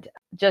 And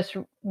just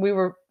we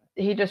were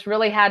he just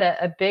really had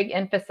a big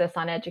emphasis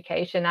on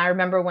education. I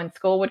remember when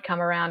school would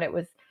come around, it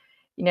was,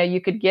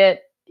 you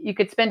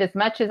could spend as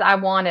much as I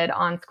wanted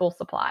on school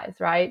supplies,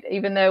 right?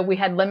 Even though we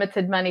had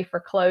limited money for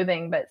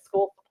clothing, but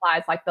school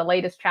supplies like the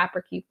latest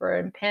Trapper Keeper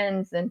and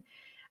pens. And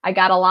I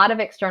got a lot of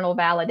external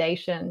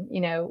validation,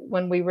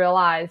 when we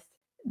realized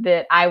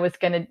that I was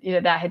going to,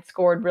 that I had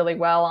scored really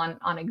well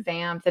on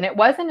exams. And it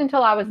wasn't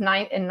until I was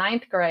in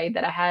ninth grade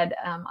that I had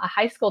a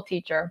high school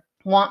teacher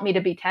want me to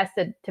be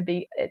tested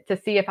to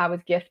see if I was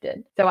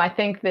gifted. So I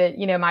think that,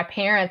 my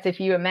parents, if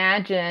you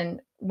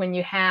imagine when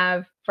you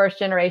have first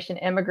generation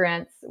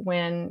immigrants,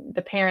 when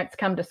the parents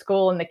come to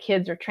school and the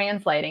kids are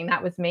translating,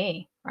 that was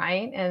me,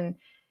 right? And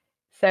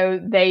so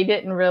they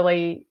didn't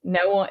really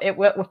know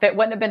if it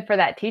wouldn't have been for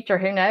that teacher,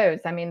 who knows?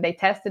 I mean, they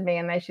tested me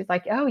and she's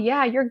like, "Oh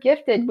yeah, you're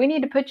gifted. We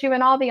need to put you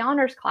in all the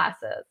honors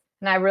classes."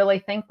 And I really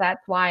think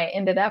that's why I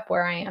ended up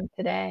where I am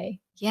today.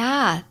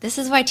 Yeah, this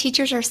is why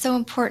teachers are so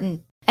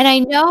important. And I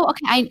know,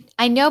 okay,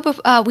 I know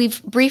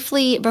we've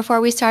briefly,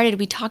 before we started,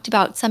 we talked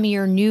about some of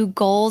your new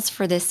goals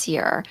for this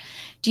year.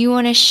 Do you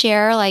want to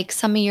share like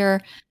some of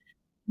your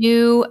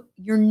new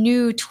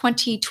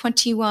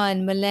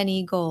 2021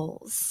 millennial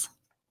goals?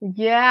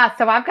 Yeah,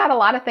 so I've got a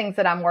lot of things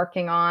that I'm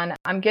working on.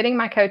 I'm getting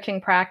my coaching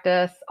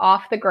practice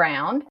off the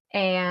ground,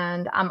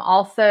 and I'm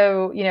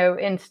also,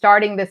 in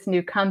starting this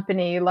new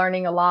company,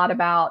 learning a lot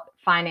about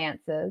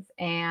finances.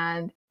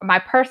 And my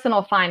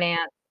personal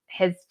finance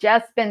has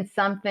just been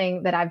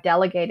something that I've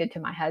delegated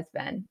to my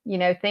husband,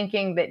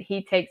 thinking that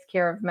he takes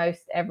care of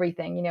most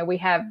everything. We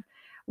have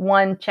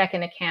one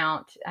checking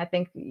account. I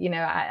think,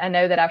 I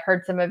know that I've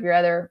heard some of your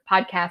other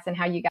podcasts and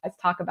how you guys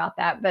talk about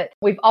that, but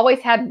we've always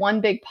had one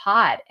big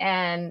pot.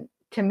 And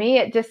to me,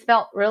 it just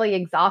felt really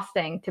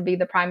exhausting to be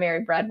the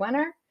primary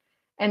breadwinner.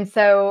 And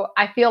so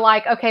I feel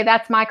like, okay,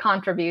 that's my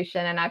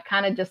contribution. And I've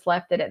kind of just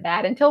left it at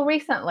that until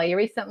recently.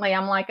 Recently,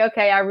 I'm like,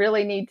 okay, I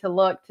really need to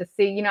look to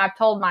see, I've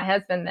told my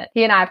husband that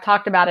he and I have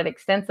talked about it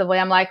extensively.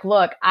 I'm like,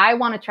 look, I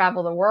want to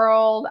travel the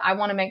world. I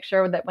want to make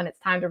sure that when it's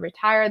time to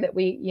retire that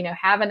we,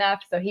 have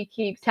enough. So he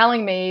keeps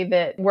telling me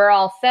that we're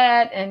all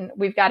set and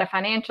we've got a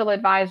financial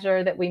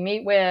advisor that we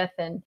meet with.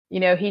 And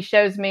he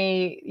shows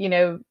me,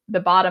 the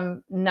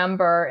bottom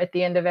number at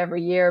the end of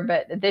every year.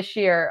 But this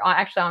year,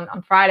 actually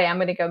on Friday, I'm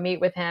going to go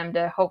meet with him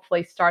to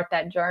hopefully start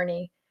that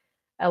journey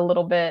a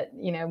little bit,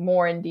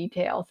 more in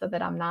detail so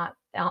that I'm not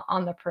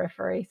on the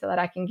periphery, so that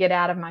I can get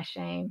out of my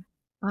shame.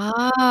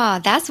 Ah,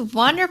 that's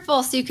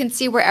wonderful. So you can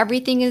see where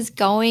everything is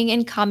going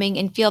and coming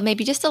and feel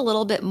maybe just a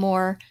little bit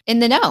more in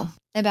the know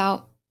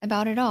about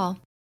it all.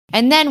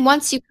 And then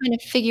once you kind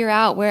of figure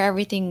out where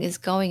everything is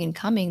going and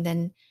coming,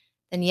 then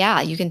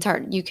yeah,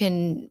 you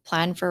can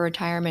plan for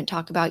retirement,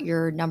 talk about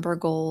your number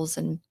goals,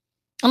 and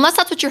unless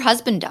that's what your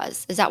husband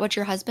does. Is that what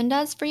your husband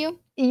does for you?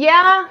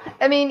 Yeah,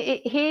 I mean,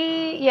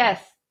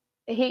 yes,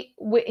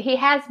 he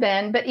has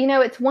been, but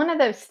it's one of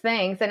those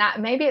things, and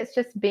maybe it's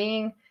just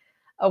being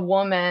a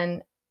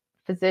woman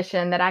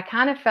physician that I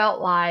kind of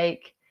felt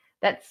like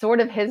that's sort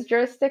of his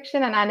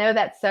jurisdiction. And I know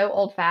that's so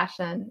old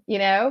fashioned,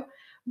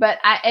 but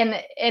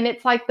and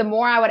it's like the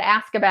more I would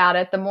ask about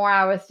it, the more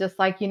I was just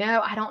like,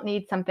 I don't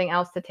need something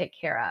else to take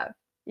care of.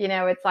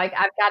 It's like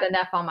I've got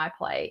enough on my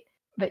plate.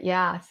 But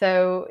yeah,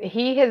 so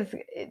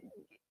I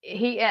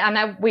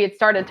know we had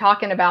started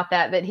talking about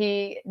that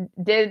he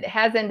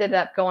has ended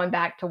up going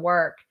back to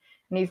work,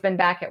 and he's been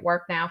back at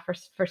work now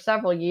for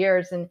several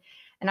years. And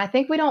I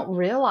think we don't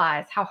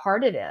realize how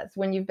hard it is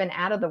when you've been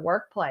out of the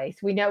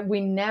workplace. We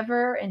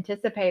never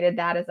anticipated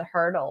that as a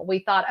hurdle. We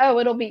thought, oh,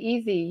 it'll be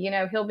easy.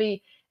 He'll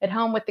be at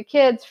home with the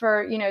kids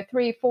for,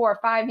 3, 4,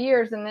 5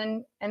 years,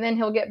 and then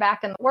he'll get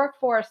back in the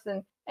workforce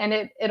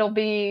and it'll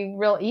be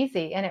real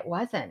easy. And it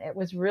wasn't. It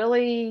was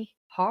really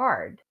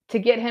hard to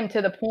get him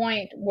to the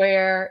point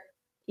where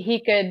he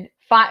could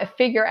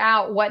figure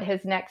out what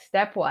his next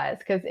step was.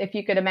 Because if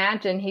you could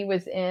imagine, he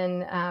was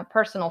in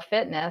personal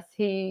fitness.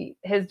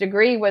 His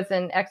degree was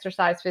in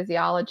exercise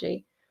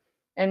physiology.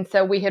 And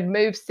so we had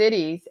moved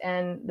cities,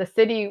 and the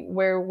city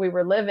where we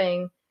were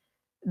living,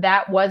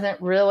 that wasn't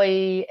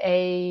really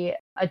a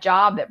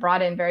job that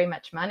brought in very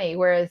much money.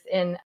 Whereas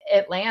in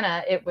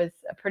Atlanta, it was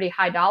a pretty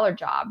high dollar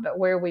job, but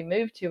where we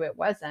moved to, it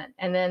wasn't.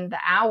 And then the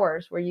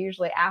hours were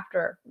usually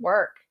after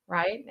work,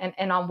 right?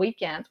 And on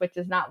weekends, which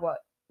is not what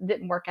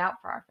didn't work out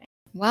for our family.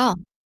 Wow.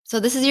 So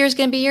this year is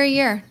going to be your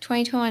year.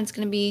 2021 is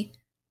going to be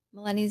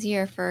Melania's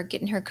year for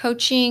getting her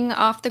coaching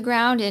off the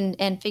ground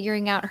and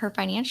figuring out her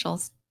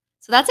financials.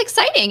 So that's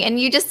exciting. And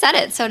you just said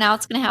it. So now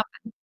it's going to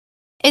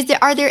happen.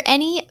 Are there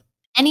any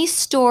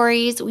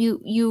stories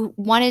you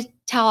want to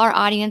tell our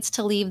audience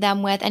to leave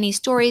them with? Any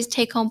stories,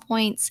 take home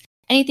points,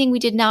 anything we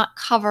did not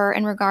cover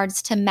in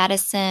regards to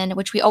medicine,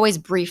 which we always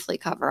briefly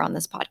cover on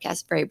this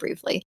podcast, very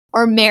briefly,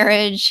 or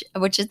marriage,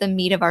 which is the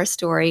meat of our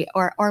story,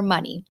 or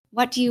money?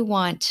 What do you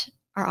want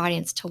our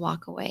audience to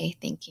walk away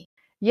thinking?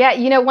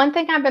 Yeah, one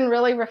thing I've been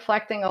really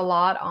reflecting a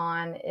lot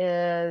on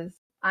is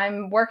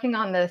I'm working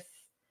on this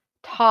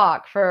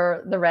talk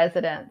for the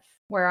residents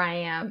where I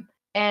am,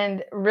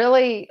 and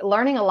really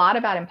learning a lot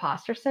about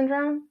imposter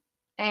syndrome.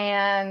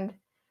 And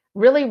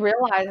really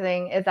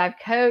realizing as I've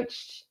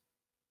coached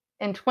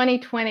in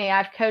 2020,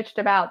 I've coached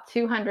about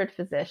 200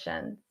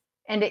 physicians,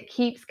 and it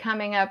keeps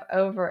coming up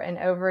over and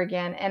over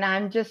again. And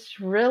I'm just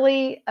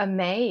really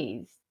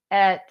amazed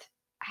at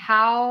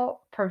how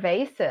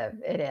pervasive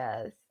it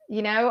is.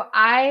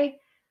 I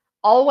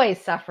always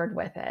suffered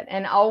with it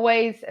and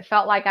always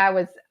felt like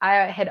I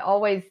had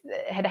always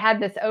had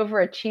this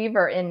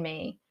overachiever in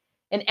me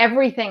in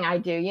everything I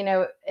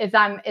do. As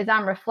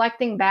I'm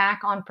reflecting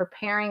back on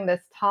preparing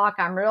this talk,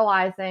 I'm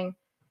realizing,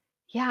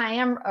 yeah, I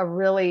am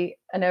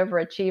an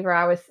overachiever.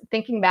 I was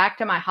thinking back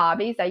to my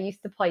hobbies. I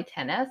used to play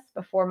tennis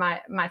before.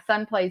 My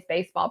son plays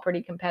baseball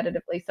pretty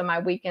competitively, so my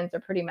weekends are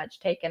pretty much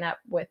taken up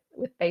with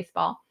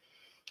baseball.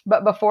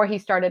 But before he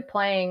started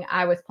playing,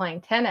 I was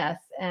playing tennis,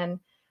 and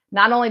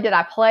not only did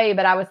I play,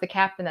 but I was the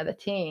captain of the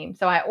team.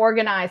 So I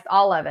organized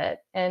all of it,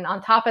 and on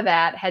top of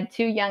that, had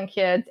two young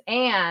kids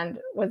and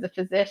was a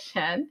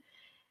physician.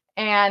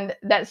 And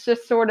that's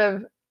just sort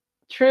of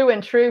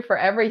true for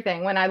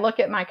everything. When I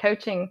look at my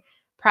coaching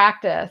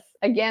practice,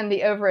 again,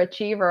 the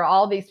overachiever,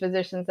 all these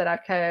physicians that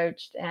I've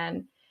coached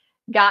and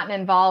gotten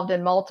involved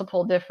in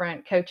multiple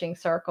different coaching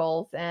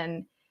circles.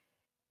 And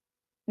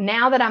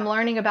now that I'm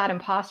learning about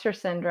imposter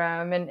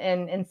syndrome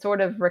and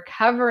sort of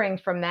recovering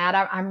from that,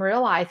 I'm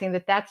realizing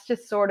that that's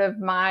just sort of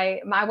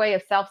my way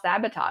of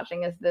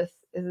self-sabotaging is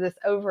this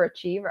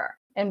overachiever,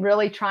 and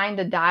really trying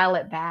to dial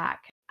it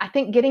back. I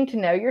think getting to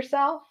know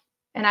yourself,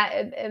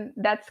 and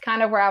that's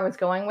kind of where I was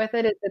going with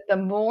it, is that the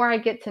more I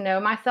get to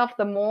know myself,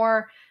 the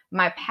more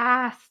my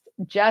past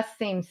just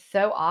seems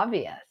so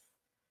obvious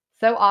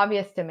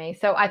to me.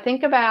 So I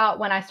think about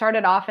when I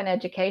started off in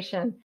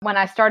education, when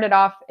I started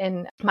off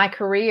in my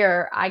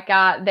career,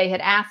 they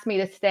had asked me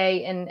to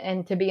stay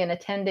and to be an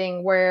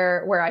attending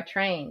where I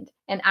trained.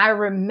 And I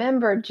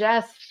remember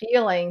just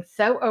feeling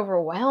so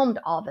overwhelmed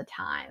all the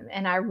time.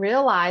 And I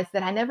realized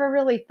that I never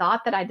really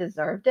thought that I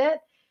deserved it.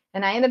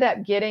 And I ended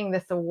up getting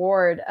this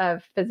award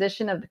of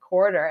Physician of the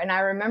Quarter. And I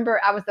remember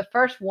I was the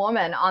first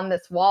woman on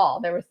this wall.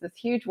 There was this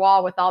huge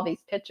wall with all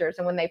these pictures.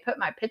 And when they put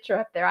my picture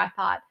up there, I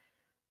thought,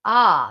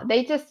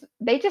 they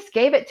just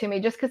gave it to me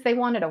just because they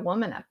wanted a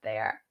woman up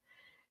there.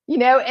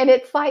 And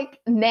it's like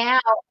now,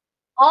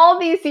 all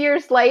these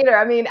years later,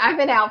 I mean, I've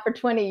been out for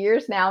 20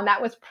 years now, and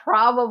that was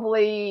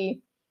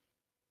probably,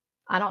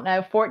 I don't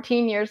know,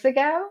 14 years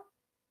ago,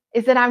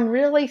 is that I'm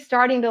really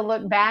starting to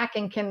look back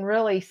and can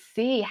really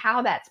see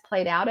how that's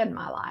played out in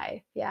my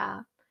life.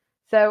 Yeah.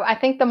 So I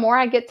think the more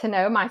I get to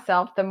know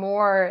myself, the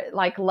more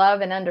like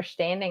love and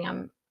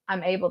understanding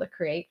I'm able to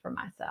create for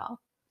myself.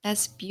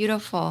 That's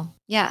beautiful.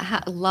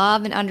 Yeah,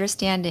 love and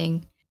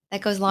understanding.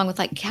 That goes along with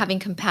like having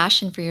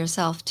compassion for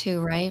yourself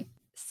too, right?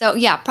 So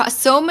yeah,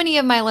 so many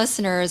of my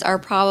listeners are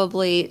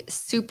probably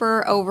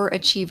super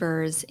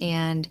overachievers,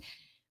 and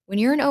when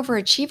you're an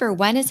overachiever,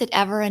 when is it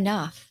ever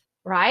enough?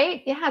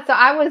 Right? Yeah.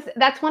 So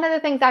that's one of the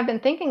things I've been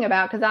thinking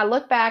about, because I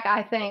look back,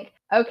 I think,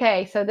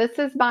 okay, so this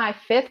is my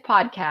fifth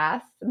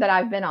podcast that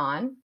I've been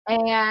on.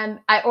 And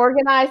I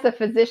organized a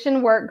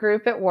physician work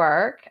group at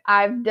work.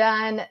 I've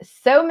done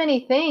so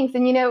many things.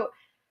 And,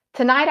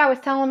 tonight I was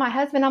telling my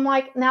husband, I'm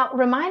like, now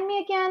remind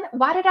me again,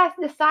 why did I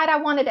decide I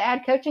wanted to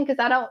add coaching? Because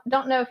I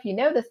don't know if you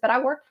know this, but I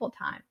work full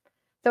time.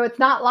 So it's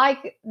not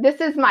like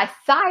this is my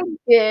side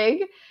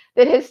gig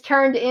that has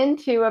turned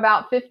into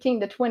about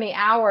 15 to 20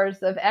 hours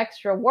of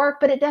extra work,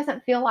 but it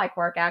doesn't feel like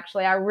work,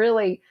 actually. I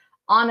really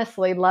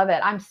honestly love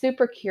it. I'm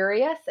super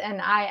curious,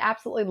 and I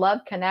absolutely love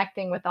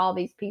connecting with all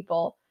these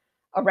people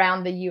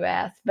around the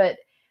US. But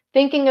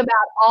thinking about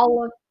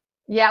all of,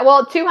 yeah,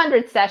 well,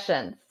 200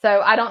 sessions.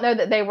 So I don't know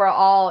that they were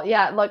all,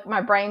 yeah, look,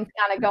 my brain's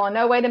kind of going,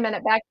 no, wait a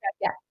minute, back up.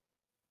 Yeah.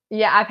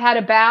 Yeah, I've had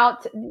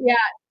about, yeah,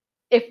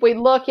 if we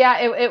look, yeah,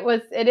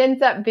 it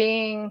ends up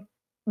being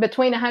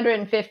between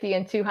 150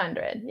 and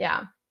 200.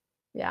 Yeah.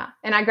 Yeah.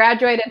 And I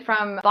graduated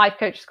from life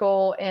coach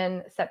school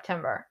in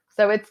September.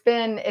 So it's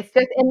just,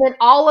 and then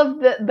all of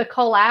the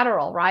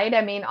collateral, right?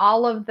 I mean,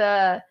 all of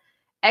the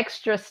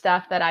extra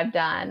stuff that I've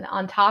done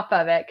on top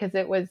of it, because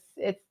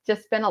it's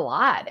just been a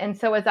lot. And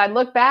so as I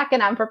look back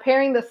and I'm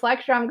preparing this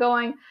lecture, I'm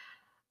going,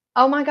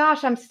 oh my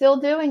gosh, I'm still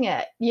doing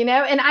it,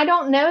 and I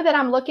don't know that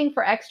I'm looking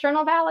for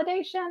external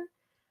validation,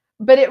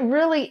 but it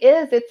really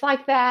is. It's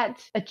like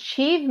that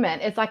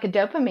achievement. It's like a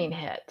dopamine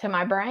hit to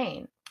my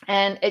brain.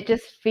 And it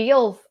just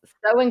feels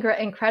so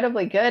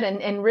incredibly good.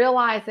 And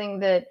realizing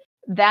that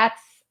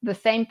that's the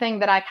same thing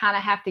that I kind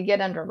of have to get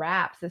under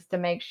wraps, is to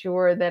make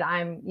sure that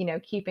I'm,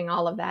 keeping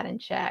all of that in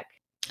check.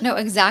 No,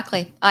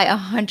 exactly. I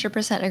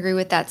 100% agree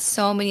with that.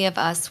 So many of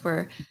us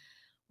we're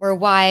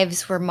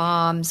wives, we're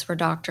moms, we're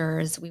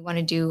doctors. We want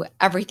to do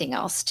everything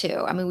else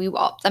too. I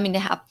mean, to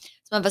have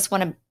some of us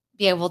want to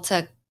be able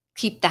to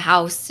keep the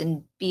house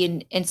and be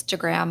an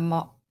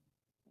Instagram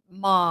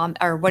mom,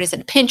 or what is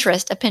it, a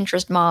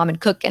Pinterest mom, and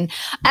cook and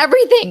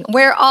everything,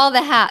 wear all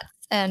the hats.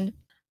 And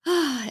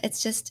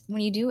it's just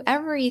when you do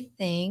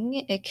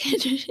everything, it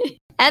can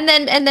and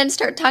then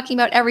start talking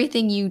about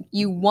everything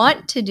you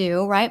want to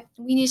do, right?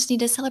 We just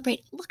need to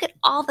celebrate. Look at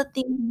all the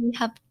things we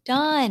have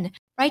done.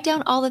 Write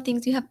down all the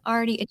things you have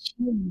already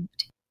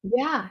achieved.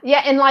 Yeah.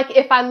 Yeah. And like,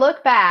 if I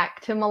look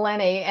back to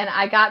Melanie, and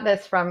I got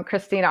this from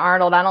Christina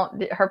Arnold,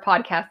 her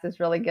podcast is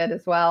really good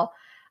as well.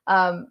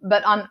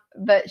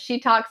 But she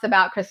talks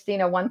about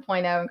Christina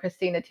 1.0 and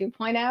Christina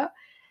 2.0.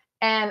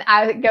 And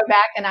I go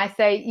back and I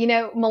say,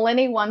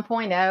 Melanie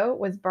 1.0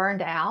 was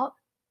burned out,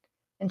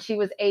 and she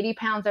was 80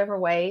 pounds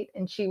overweight,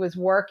 and she was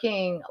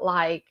working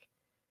like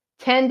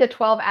 10 to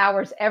 12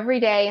 hours every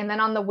day. And then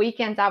on the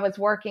weekends, I was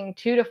working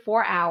 2 to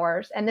 4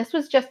 hours. And this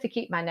was just to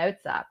keep my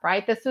notes up,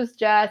 right? This was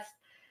just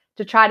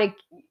to try to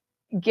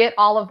get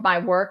all of my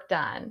work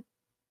done.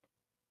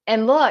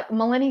 And look,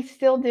 Melanie's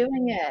still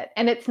doing it.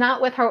 And it's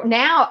not with her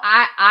now.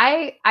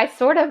 I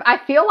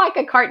feel like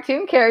a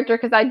cartoon character,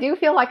 because I do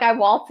feel like I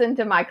waltz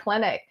into my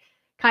clinic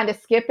kind of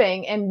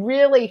skipping and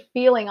really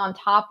feeling on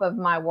top of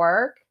my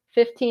work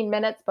 15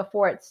 minutes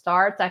before it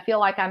starts. I feel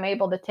like I'm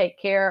able to take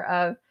care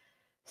of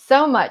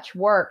so much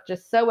work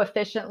just so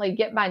efficiently,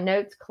 get my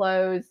notes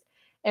closed,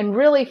 and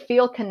really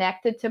feel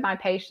connected to my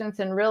patients,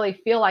 and really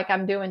feel like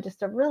I'm doing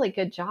just a really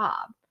good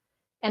job.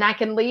 And I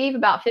can leave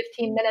about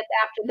 15 minutes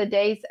after the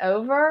day's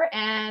over,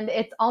 and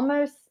it's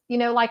almost,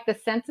 like the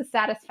sense of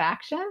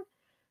satisfaction.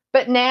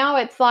 But now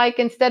it's like,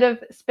 instead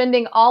of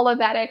spending all of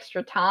that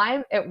extra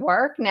time at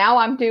work, now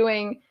I'm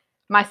doing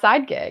my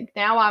side gig.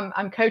 Now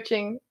I'm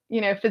coaching,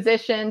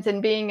 physicians, and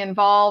being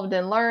involved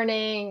in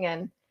learning.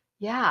 And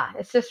yeah,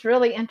 it's just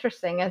really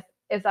interesting as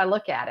I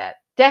look at it.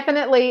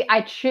 Definitely,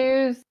 I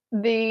choose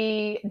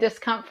the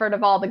discomfort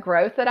of all the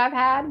growth that I've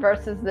had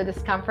versus the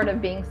discomfort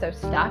of being so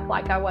stuck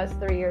like I was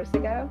 3 years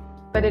ago.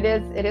 But it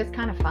is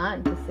kind of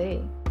fun to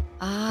see.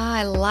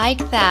 I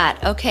like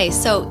that. Okay,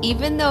 so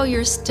even though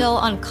you're still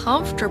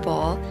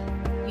uncomfortable,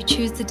 you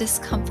choose the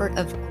discomfort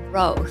of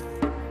growth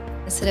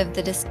instead of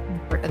the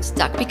discomfort of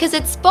stuck, because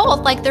it's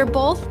both, like, they're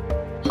both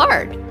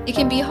hard. It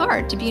can be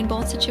hard to be in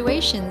both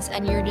situations,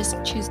 and you're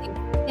just choosing,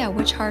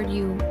 which hard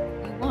you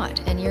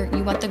want, and you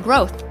want the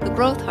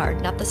growth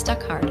hard, not the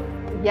stuck hard.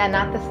 Yeah,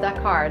 not the stuck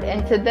hard,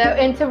 and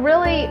to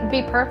really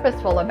be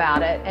purposeful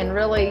about it, and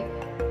really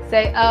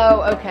say,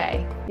 oh,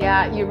 okay,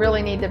 yeah, you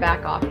really need to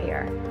back off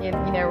here.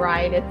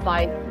 Right? It's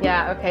like,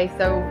 yeah, okay,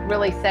 so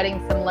really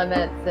setting some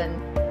limits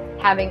and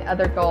having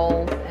other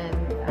goals, and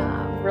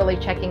really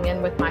checking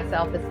in with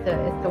myself as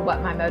to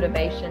what my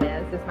motivation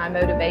is. Is my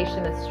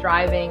motivation a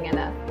striving and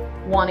a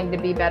wanting to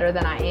be better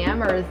than I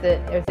am, or is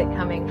it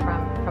coming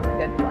from a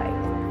good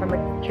place, from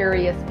a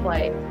curious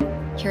place?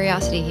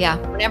 Curiosity, yeah.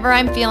 Whenever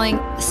I'm feeling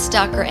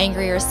stuck or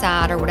angry or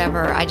sad or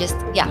whatever,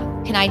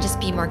 can I just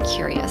be more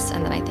curious?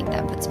 And then I think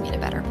that puts me in a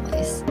better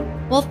place.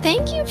 Well,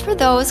 thank you for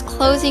those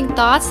closing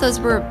thoughts.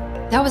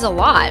 That was a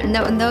lot, and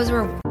those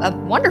were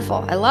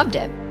wonderful. I loved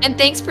it. And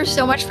thanks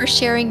so much for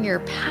sharing your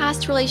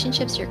past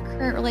relationships, your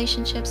current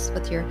relationships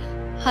with your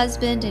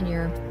husband and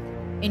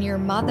your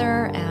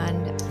mother.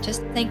 And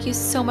just thank you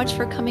so much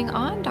for coming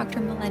on,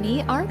 Dr.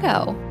 Melanie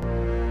Argo.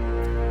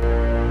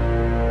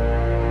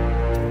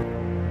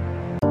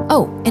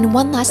 Oh, and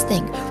one last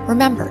thing.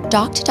 Remember,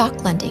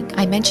 Doc-to-Doc Lending.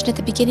 I mentioned at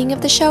the beginning of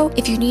the show,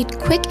 if you need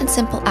quick and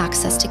simple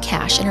access to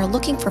cash and are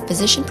looking for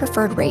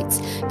physician-preferred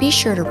rates, be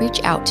sure to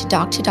reach out to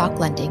Doc-to-Doc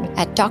Lending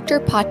at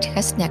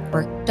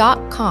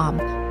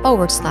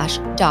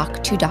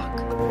drpodcastnetwork.com/doc-to-doc.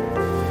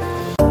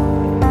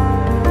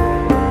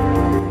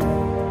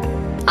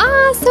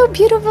 So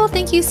beautiful.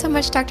 Thank you so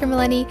much, Dr.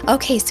 Melanie.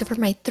 Okay, so for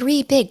my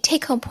 3 big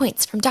take-home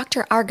points from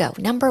Dr. Argo,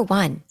 number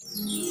 1.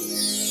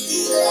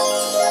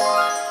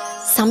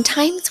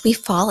 Sometimes we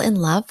fall in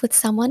love with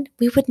someone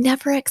we would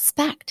never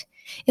expect.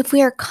 If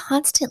we are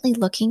constantly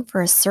looking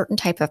for a certain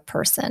type of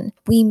person,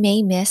 we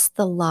may miss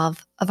the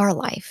love of our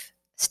life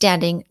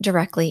standing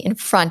directly in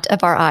front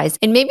of our eyes.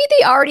 And maybe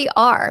they already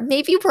are.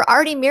 Maybe we're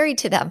already married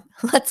to them.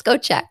 Let's go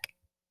check.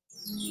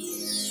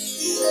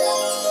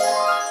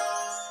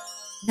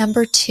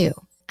 Number 2,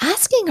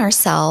 asking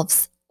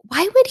ourselves,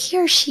 why would he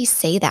or she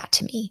say that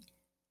to me,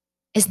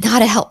 is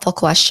not a helpful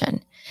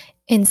question.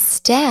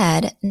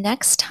 Instead,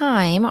 next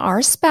time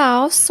our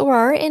spouse or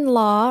our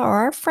in-law or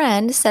our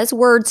friend says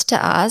words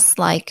to us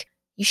like,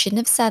 you shouldn't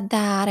have said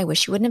that, I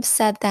wish you wouldn't have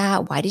said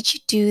that, why did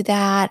you do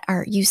that,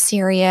 are you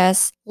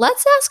serious?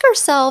 Let's ask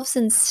ourselves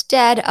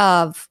instead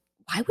of,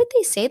 why would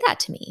they say that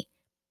to me?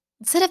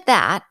 Instead of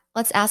that,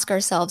 let's ask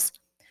ourselves,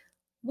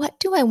 what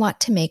do I want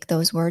to make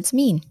those words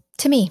mean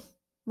to me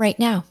right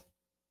now?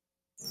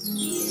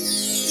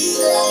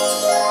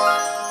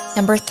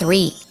 Number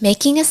 3,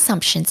 making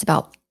assumptions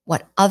about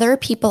what other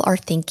people are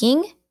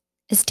thinking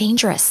is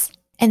dangerous.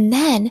 And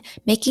then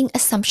making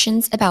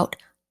assumptions about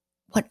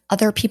what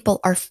other people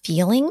are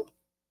feeling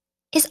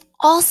is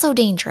also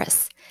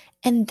dangerous.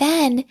 And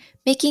then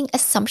making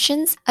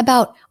assumptions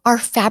about our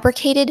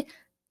fabricated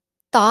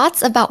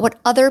thoughts about what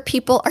other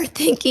people are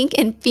thinking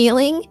and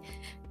feeling,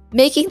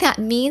 making that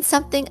mean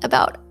something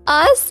about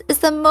us, is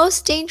the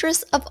most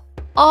dangerous of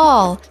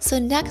all. So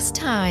next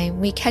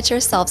time we catch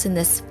ourselves in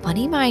this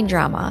funny mind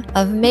drama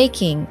of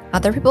making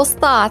other people's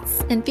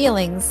thoughts and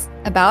feelings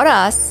about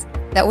us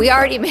that we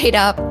already made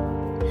up,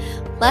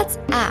 let's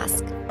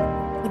ask,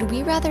 would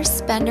we rather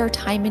spend our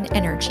time and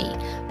energy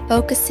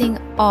focusing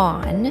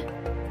on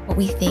what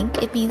we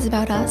think it means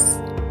about us,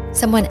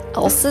 someone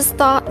else's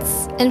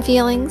thoughts and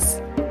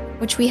feelings,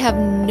 which we have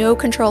no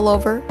control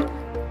over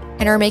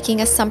and are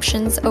making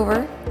assumptions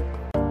over?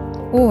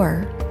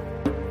 Or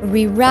would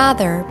we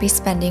rather be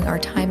spending our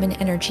time and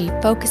energy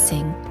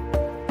focusing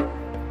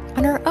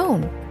on our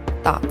own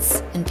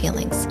thoughts and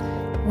feelings,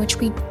 which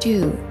we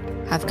do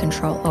have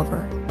control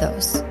over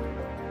those?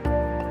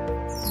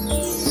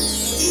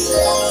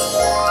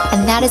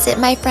 And that is it,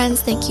 my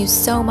friends. Thank you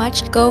so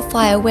much. Go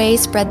fly away,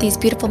 spread these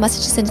beautiful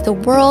messages into the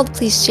world.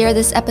 Please share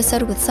this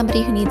episode with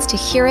somebody who needs to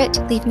hear it.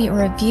 Leave me a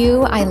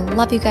review. I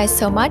love you guys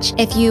so much.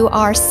 If you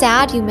are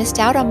sad you missed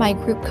out on my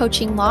group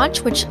coaching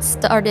launch, which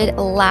started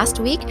last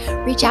week,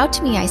 reach out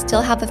to me. I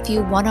still have a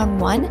few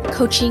one-on-one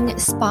coaching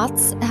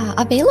spots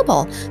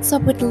available. So I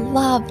would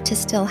love to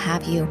still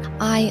have you.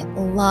 I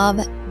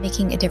love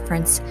making a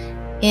difference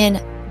in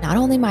not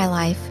only my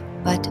life,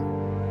 but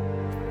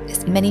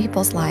as many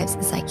people's lives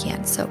as I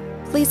can. So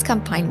please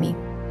come find me.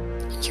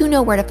 You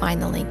know where to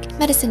find the link,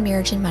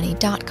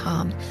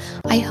 medicinemarriageandmoney.com.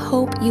 I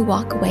hope you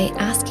walk away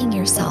asking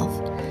yourself,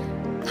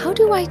 how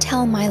do I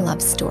tell my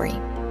love story?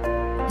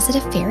 Is it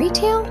a fairy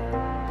tale?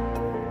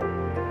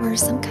 Or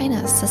some kind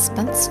of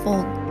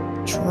suspenseful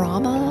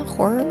drama,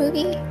 horror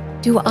movie?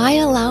 Do I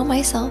allow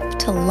myself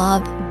to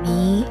love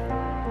me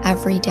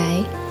every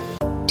day?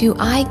 Do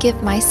I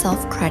give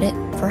myself credit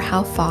for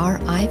how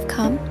far I've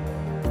come?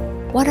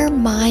 What are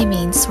my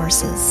main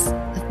sources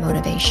of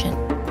motivation?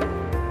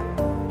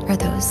 Are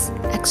those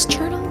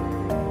external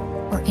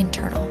or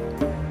internal?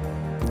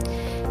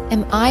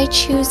 Am I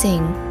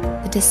choosing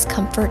the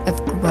discomfort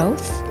of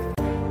growth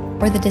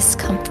or the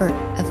discomfort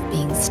of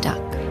being stuck?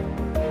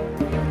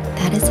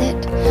 That is it.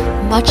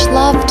 Much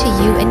love to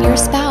you and your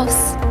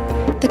spouse.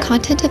 The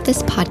content of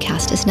this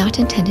podcast is not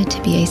intended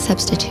to be a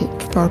substitute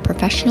for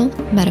professional,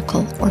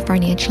 medical, or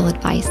financial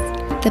advice.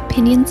 The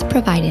opinions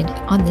provided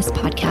on this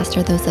podcast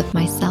are those of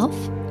myself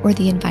or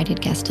the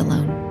invited guest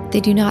alone. They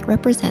do not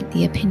represent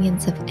the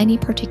opinions of any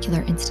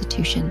particular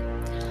institution.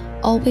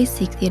 Always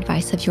seek the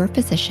advice of your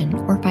physician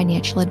or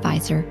financial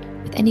advisor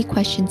with any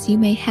questions you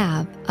may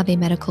have of a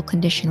medical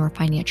condition or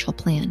financial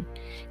plan.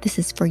 This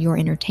is for your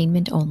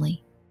entertainment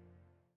only.